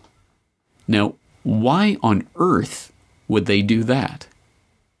 Now, why on earth would they do that?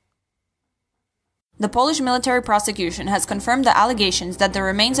 The Polish military prosecution has confirmed the allegations that the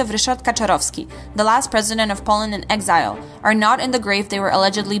remains of Ryszard Kaczorowski, the last president of Poland in exile, are not in the grave they were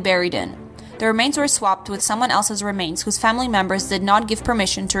allegedly buried in. The remains were swapped with someone else's remains whose family members did not give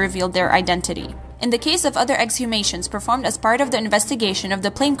permission to reveal their identity. In the case of other exhumations performed as part of the investigation of the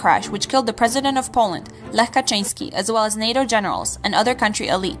plane crash which killed the president of Poland, Lech Kaczyński, as well as NATO generals and other country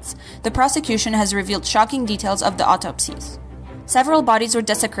elites, the prosecution has revealed shocking details of the autopsies. Several bodies were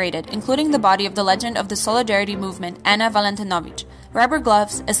desecrated, including the body of the legend of the Solidarity movement, Anna Valentinowicz. Rubber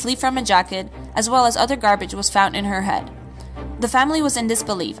gloves, a sleeve from a jacket, as well as other garbage was found in her head. The family was in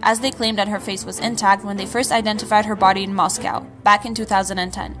disbelief, as they claimed that her face was intact when they first identified her body in Moscow, back in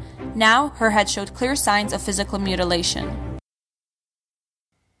 2010. Now, her head showed clear signs of physical mutilation.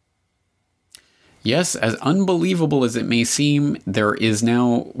 Yes, as unbelievable as it may seem, there is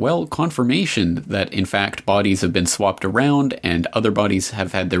now, confirmation that in fact bodies have been swapped around and other bodies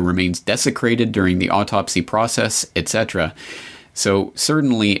have had their remains desecrated during the autopsy process, etc. So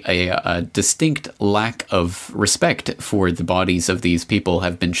certainly a distinct lack of respect for the bodies of these people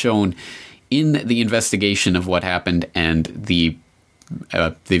have been shown in the investigation of what happened, and the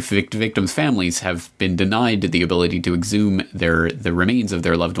victims' families have been denied the ability to exhume the remains of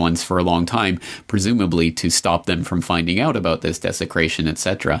their loved ones for a long time, presumably to stop them from finding out about this desecration,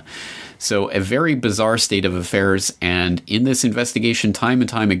 etc. So a very bizarre state of affairs, and in this investigation, time and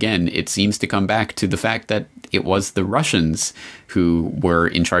time again, it seems to come back to the fact that it was the Russians who were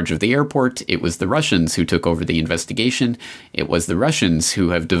in charge of the airport. It was the Russians who took over the investigation. It was the Russians who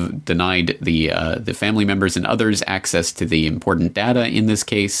have denied the family members and others access to the important data in this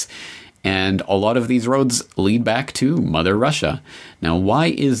case. And a lot of these roads lead back to Mother Russia. Now, why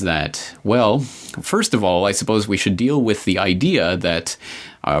is that? Well, first of all, I suppose we should deal with the idea that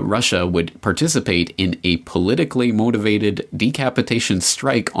Russia would participate in a politically motivated decapitation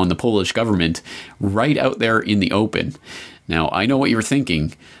strike on the Polish government right out there in the open. Now, I know what you're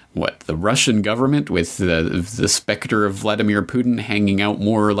thinking. What, the Russian government with the specter of Vladimir Putin hanging out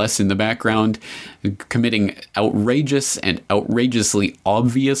more or less in the background, committing outrageous and outrageously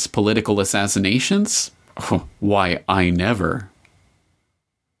obvious political assassinations? Oh, why, I never.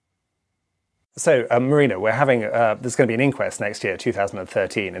 So, Marina, we're having, there's going to be an inquest next year,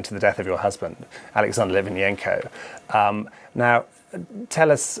 2013, into the death of your husband, Alexander Litvinenko. Now,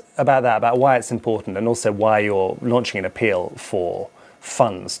 tell us about that, about why it's important, and also why you're launching an appeal for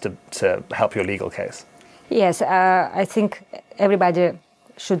funds to help your legal case. Yes, I think everybody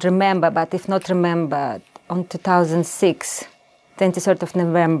should remember, but if not remember, on 2006, 23rd of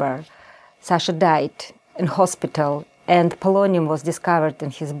November, Sasha died in hospital and polonium was discovered in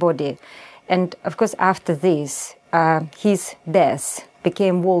his body. And of course, after this, his death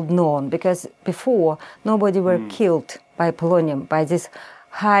became well known, because before nobody were killed by polonium, by this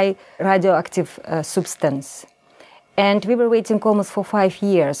high radioactive substance. And we were waiting almost for 5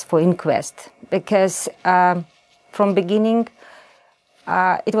 years for inquest, because from beginning,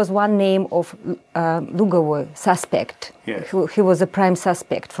 it was one name of Lugovoy, suspect. Yes. He was a prime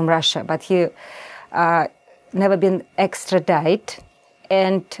suspect from Russia, but he never been extradited.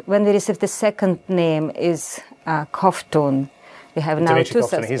 And when we received the second name is Kovtun. We have now Dmitry two Kovtun.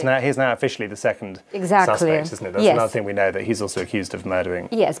 suspects. He's now officially the second Exactly. suspect, isn't it? That's Yes. another thing we know, that he's also accused of murdering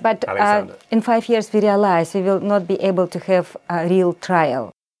Yes, but Alexander. in 5 years we realize we will not be able to have a real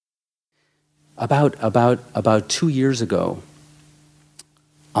trial. About 2 years ago,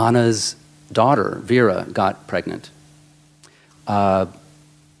 Anna's daughter, Vera, got pregnant. Anna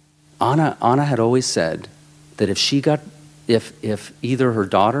had always said that if either her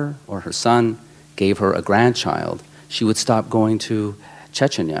daughter or her son gave her a grandchild, she would stop going to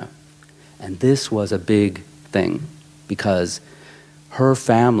Chechnya. And this was a big thing because her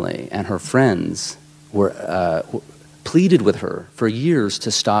family and her friends were pleaded with her for years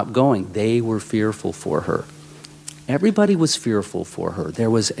to stop going. They were fearful for her. Everybody was fearful for her. There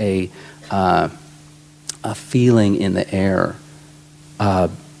was a feeling in the air.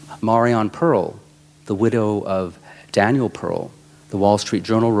 Marion Pearl, the widow of Daniel Pearl, the Wall Street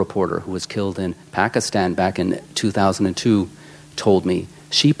Journal reporter who was killed in Pakistan back in 2002, told me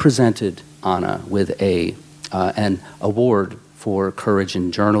she presented Anna with an award for courage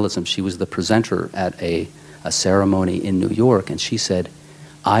in journalism. She was the presenter at a ceremony in New York, and she said,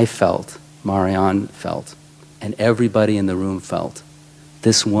 I felt, Marion felt, and everybody in the room felt,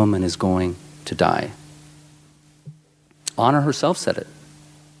 this woman is going to die. Anna herself said it.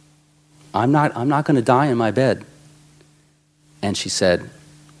 I'm not going to die in my bed. And she said,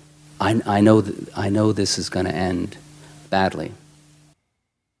 I know this is going to end badly.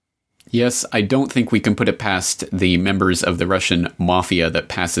 Yes, I don't think we can put it past the members of the Russian mafia that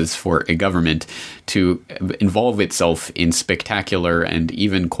passes for a government to involve itself in spectacular and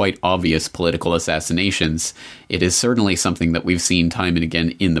even quite obvious political assassinations. It is certainly something that we've seen time and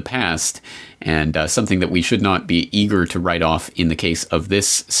again in the past, and something that we should not be eager to write off in the case of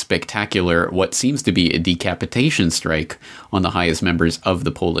this spectacular, what seems to be a decapitation strike on the highest members of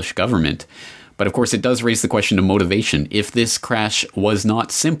the Polish government. But of course, it does raise the question of motivation. If this crash was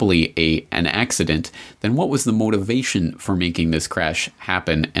not simply an accident, then what was the motivation for making this crash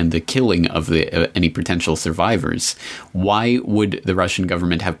happen and the killing of any potential survivors? Why would the Russian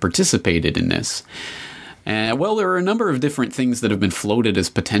government have participated in this? Well, there are a number of different things that have been floated as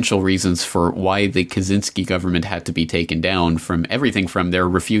potential reasons for why the Kaczynski government had to be taken down, from everything from their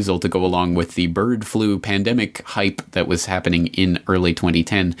refusal to go along with the bird flu pandemic hype that was happening in early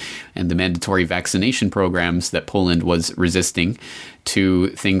 2010 and the mandatory vaccination programs that Poland was resisting, to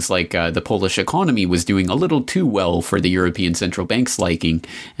things like the Polish economy was doing a little too well for the European Central Bank's liking,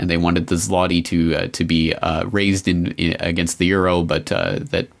 and they wanted the zloty to be raised against the euro, but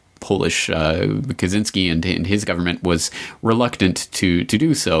that Polish Kaczynski and his government was reluctant to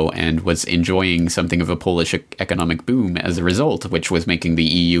do so, and was enjoying something of a Polish economic boom as a result, which was making the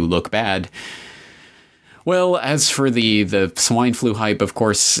EU look bad. Well, as for the swine flu hype, of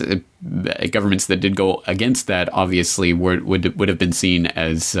course, governments that did go against that obviously would have been seen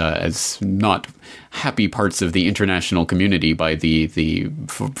as not happy parts of the international community by the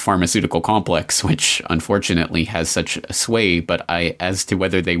pharmaceutical complex, which unfortunately has such a sway. But as to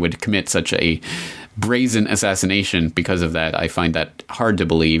whether they would commit such a brazen assassination because of that, I find that hard to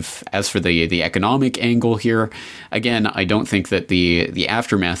believe. As for the economic angle here, again, I don't think that the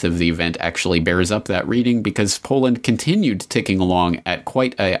aftermath of the event actually bears up that reading, because Poland continued ticking along at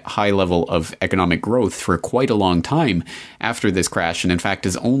quite a high level of economic growth for quite a long time after this crash, and in fact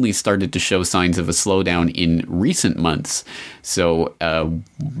has only started to show signs of a slowdown in recent months. So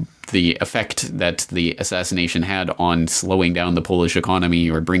the effect that the assassination had on slowing down the Polish economy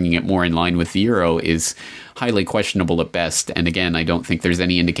or bringing it more in line with the euro is highly questionable at best. And again, I don't think there's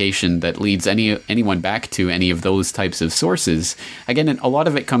any indication that leads anyone back to any of those types of sources. Again, a lot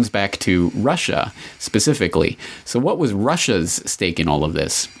of it comes back to Russia specifically. So what was Russia's stake in all of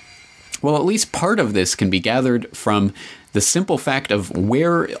this? Well, at least part of this can be gathered from the simple fact of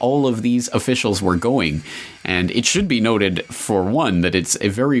where all of these officials were going. And it should be noted, for one, that it's a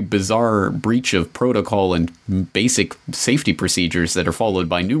very bizarre breach of protocol and basic safety procedures that are followed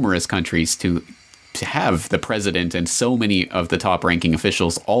by numerous countries to have the president and so many of the top-ranking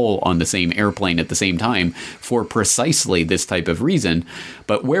officials all on the same airplane at the same time for precisely this type of reason.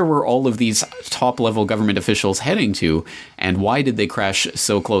 But where were all of these top-level government officials heading to, and why did they crash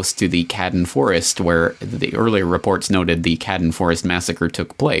so close to the Khaddin Forest, where the earlier reports noted the Khaddin Forest massacre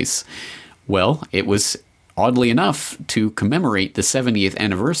took place? Well, it was, oddly enough, to commemorate the 70th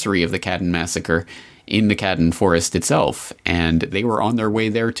anniversary of the Khaddin massacre in the Katyn forest itself, and they were on their way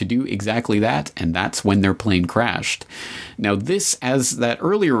there to do exactly that, and that's when their plane crashed. Now this, as that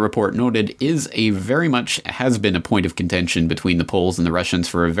earlier report noted, is has been a point of contention between the Poles and the Russians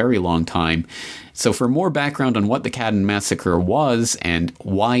for a very long time. So for more background on what the Katyn massacre was and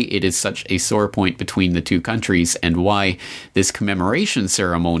why it is such a sore point between the two countries and why this commemoration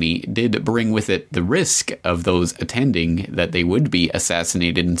ceremony did bring with it the risk of those attending that they would be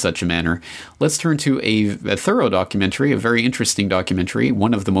assassinated in such a manner, let's turn to a thorough documentary, a very interesting documentary,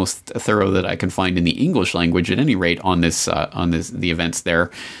 one of the most thorough that I can find in the English language at any rate on the events there,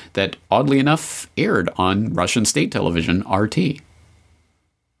 that oddly enough aired on Russian state television, RT.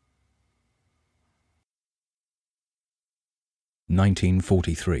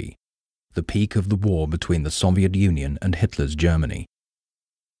 (1943), the peak of the war between the Soviet Union and Hitler's Germany.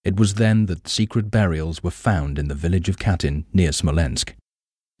 It was then that secret burials were found in the village of Katyn near Smolensk.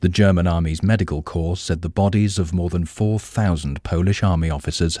 The German Army's medical corps said the bodies of more than 4,000 Polish army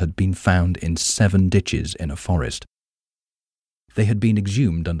officers had been found in 7 ditches in a forest. They had been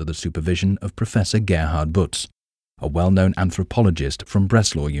exhumed under the supervision of Professor Gerhard Butz, a well-known anthropologist from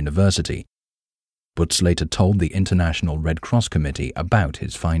Breslau University. Butz later told the International Red Cross Committee about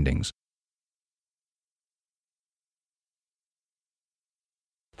his findings.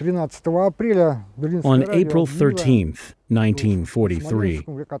 On April 13, 1943,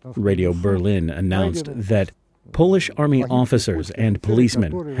 Radio Berlin announced that Polish army officers and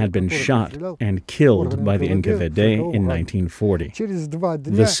policemen had been shot and killed by the NKVD in 1940.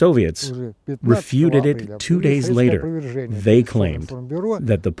 The Soviets refuted it 2 days later. They claimed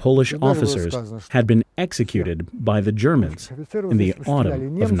that the Polish officers had been executed by the Germans in the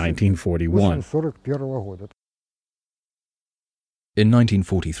autumn of 1941. In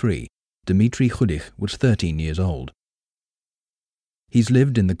 1943, Dmitry Khudych was 13 years old. He's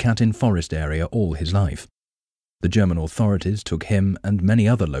lived in the Katyn forest area all his life. The German authorities took him and many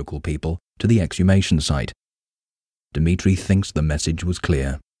other local people to the exhumation site. Dmitry thinks the message was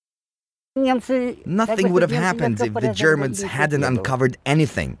clear. Nothing would have happened if the Germans hadn't uncovered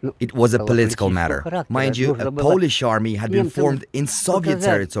anything. It was a political matter. Mind you, a Polish army had been formed in Soviet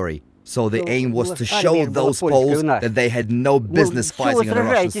territory, so the aim was to show those Poles that they had no business fighting on the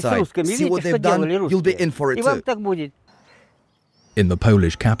Russian side. See what they've done? You'll be in for it too. In the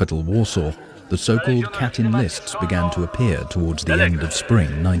Polish capital, Warsaw, the so-called Katyn lists began to appear towards the end of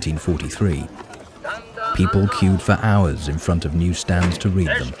spring 1943. People queued for hours in front of newsstands to read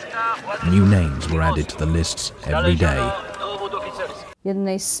them. New names were added to the lists every day.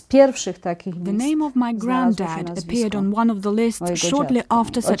 The name of my granddad appeared on one of the lists shortly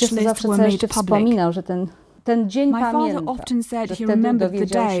after such lists were made public. My father often said he remembered the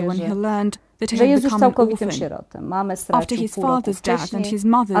day when he learned that he had become an orphan after his father's death and his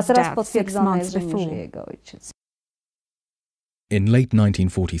mother's death 6 months before. In late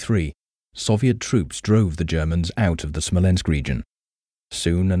 1943, Soviet troops drove the Germans out of the Smolensk region.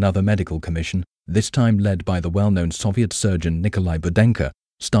 Soon another medical commission, this time led by the well-known Soviet surgeon Nikolai Budenka,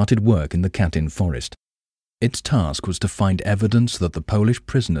 started work in the Katyn forest. Its task was to find evidence that the Polish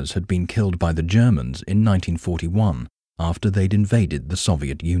prisoners had been killed by the Germans in 1941, after they'd invaded the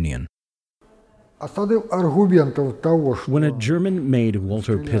Soviet Union. When a German-made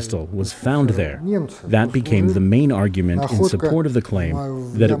Walter pistol was found there, that became the main argument in support of the claim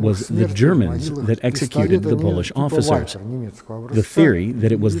that it was the Germans that executed the Polish officers. The theory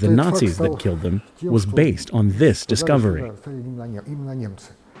that it was the Nazis that killed them was based on this discovery.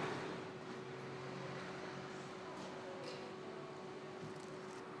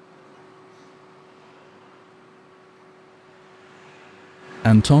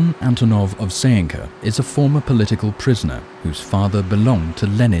 Anton Antonov of Seenka is a former political prisoner whose father belonged to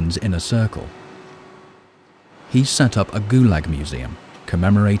Lenin's inner circle. He set up a Gulag museum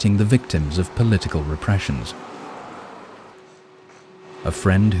commemorating the victims of political repressions. A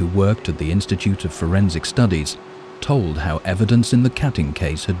friend who worked at the Institute of Forensic Studies told how evidence in the Katyn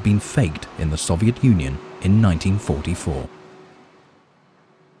case had been faked in the Soviet Union in 1944.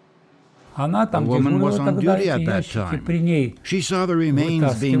 The woman was on duty at that time. She saw the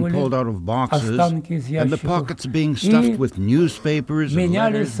remains being pulled out of boxes and the pockets being stuffed with newspapers and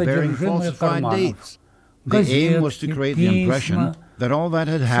letters bearing falsified dates. The aim was to create the impression that all that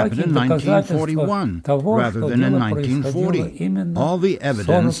had happened in 1941 rather than in 1940. All the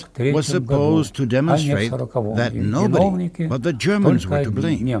evidence was supposed to demonstrate that nobody but the Germans were to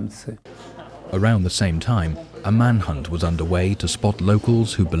blame. Around the same time, a manhunt was underway to spot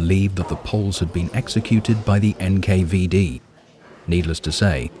locals who believed that the Poles had been executed by the NKVD. Needless to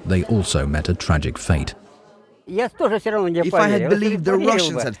say, they also met a tragic fate. If I had believed the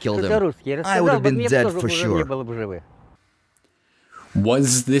Russians had killed him, I would have been dead for sure.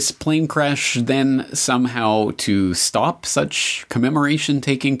 Was this plane crash then somehow to stop such commemoration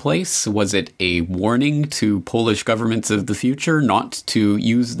taking place? Was it a warning to Polish governments of the future not to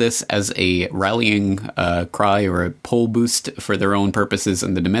use this as a rallying cry or a poll boost for their own purposes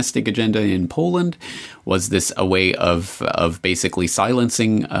in the domestic agenda in Poland? Was this a way of basically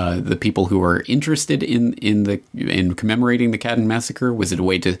silencing the people who are interested in commemorating the Katyn massacre? Was it a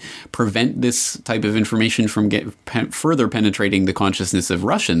way to prevent this type of information from further penetrating the consciousness of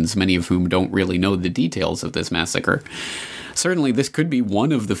Russians, many of whom don't really know the details of this massacre? Certainly, this could be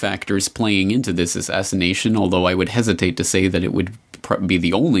one of the factors playing into this assassination, although I would hesitate to say that it would be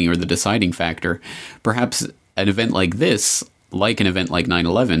the only or the deciding factor. Perhaps an event like this, like an event like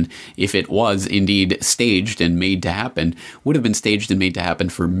 9/11, if it was indeed staged and made to happen, would have been staged and made to happen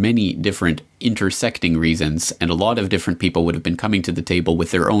for many different intersecting reasons, and a lot of different people would have been coming to the table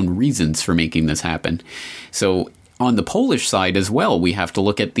with their own reasons for making this happen. So on the Polish side as well, we have to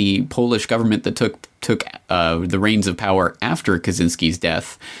look at the Polish government that took the reins of power after Kaczynski's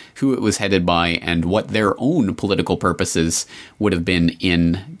death, who it was headed by, and what their own political purposes would have been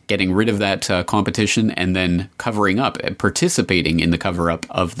in getting rid of that competition and then covering up, participating in the cover-up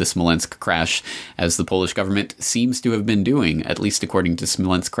of the Smolensk crash, as the Polish government seems to have been doing, at least according to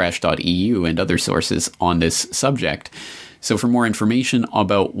SmolenskCrash.eu and other sources on this subject. So for more information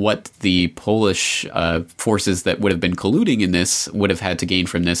about what the Polish forces that would have been colluding in this would have had to gain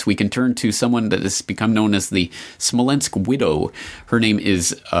from this, we can turn to someone that has become known as the Smolensk widow. Her name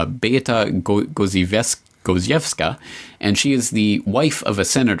is Beata Goziewska, and she is the wife of a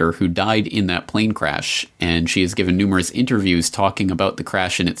senator who died in that plane crash, and she has given numerous interviews talking about the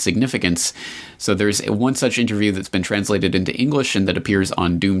crash and its significance. So there's one such interview that's been translated into English and that appears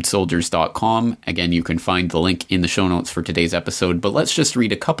on doomedsoldiers.com. Again, you can find the link in the show notes for today's episode, but let's just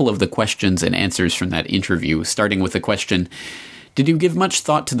read a couple of the questions and answers from that interview, starting with the question: did you give much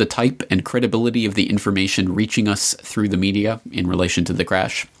thought to the type and credibility of the information reaching us through the media in relation to the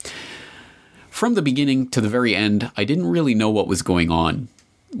crash? From the beginning to the very end, I didn't really know what was going on.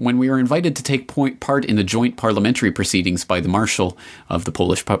 When we were invited to take part in the joint parliamentary proceedings by the Marshal of the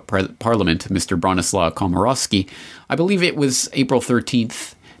Polish Parliament, Mr. Bronislaw Komorowski, I believe it was April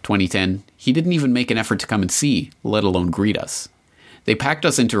 13th, 2010, he didn't even make an effort to come and see, let alone greet us. They packed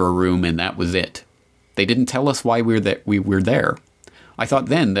us into a room and that was it. They didn't tell us why we were there. I thought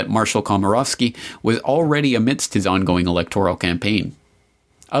then that Marshal Komorowski was already amidst his ongoing electoral campaign.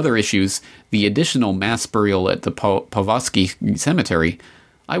 Other issues, the additional mass burial at the Pawlowski Cemetery.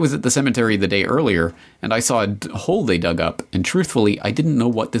 I was at the cemetery the day earlier, and I saw a hole they dug up, and truthfully, I didn't know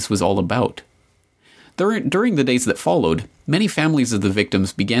what this was all about. During the days that followed, many families of the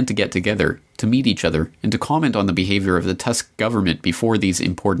victims began to get together, to meet each other, and to comment on the behavior of the Tusk government before these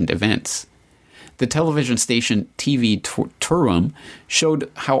important events. The television station TV Turum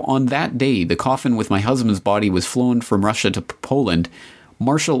showed how on that day the coffin with my husband's body was flown from Russia to Poland.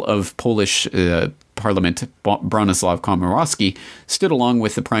 Marshal of Polish Parliament Bronislaw Komorowski stood along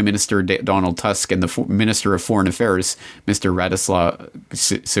with the Prime Minister Donald Tusk and the Minister of Foreign Affairs, Mr. Radoslaw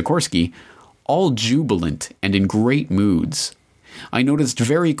Sikorski, all jubilant and in great moods. I noticed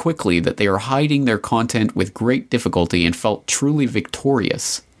very quickly that they are hiding their content with great difficulty and felt truly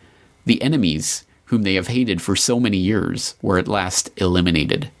victorious. The enemies, whom they have hated for so many years, were at last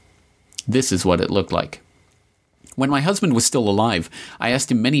eliminated. This is what it looked like. When my husband was still alive, I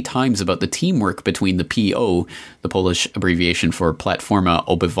asked him many times about the teamwork between the PO, the Polish abbreviation for Platforma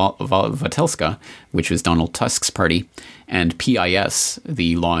Obywatelska, which was Donald Tusk's party, and PIS,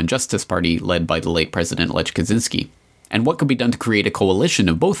 the Law and Justice Party led by the late President Lech Kaczynski, and what could be done to create a coalition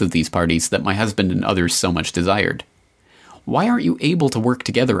of both of these parties that my husband and others so much desired. Why aren't you able to work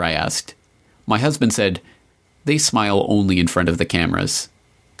together, I asked. My husband said, they smile only in front of the cameras.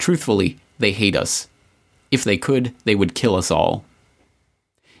 Truthfully, they hate us. If they could, they would kill us all.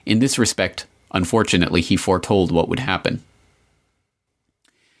 In this respect, unfortunately, he foretold what would happen.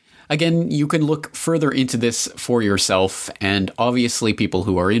 Again, you can look further into this for yourself, and obviously people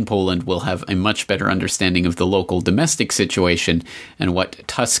who are in Poland will have a much better understanding of the local domestic situation and what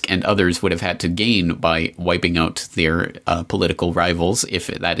Tusk and others would have had to gain by wiping out their political rivals, if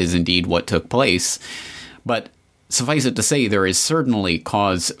that is indeed what took place. But Suffice it to say, there is certainly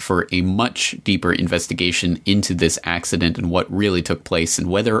cause for a much deeper investigation into this accident and what really took place and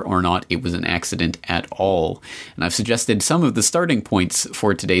whether or not it was an accident at all. And I've suggested some of the starting points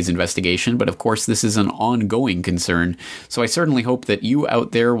for today's investigation, but of course this is an ongoing concern. So I certainly hope that you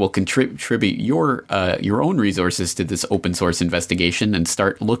out there will contribute your own resources to this open source investigation and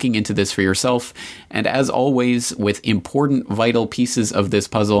start looking into this for yourself. And as always, with important, vital pieces of this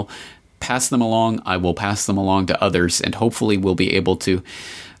puzzle, pass them along. I will pass them along to others, and hopefully we'll be able to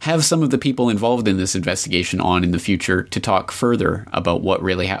have some of the people involved in this investigation on in the future to talk further about what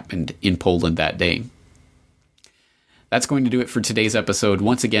really happened in Poland that day. That's going to do it for today's episode.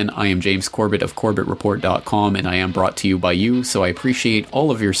 Once again, I am James Corbett of CorbettReport.com, and I am brought to you by you, so I appreciate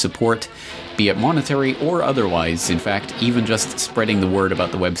all of your support, be it monetary or otherwise. In fact, even just spreading the word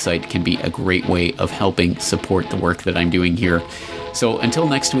about the website can be a great way of helping support the work that I'm doing here. So until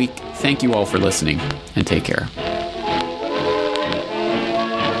next week, thank you all for listening, and take care.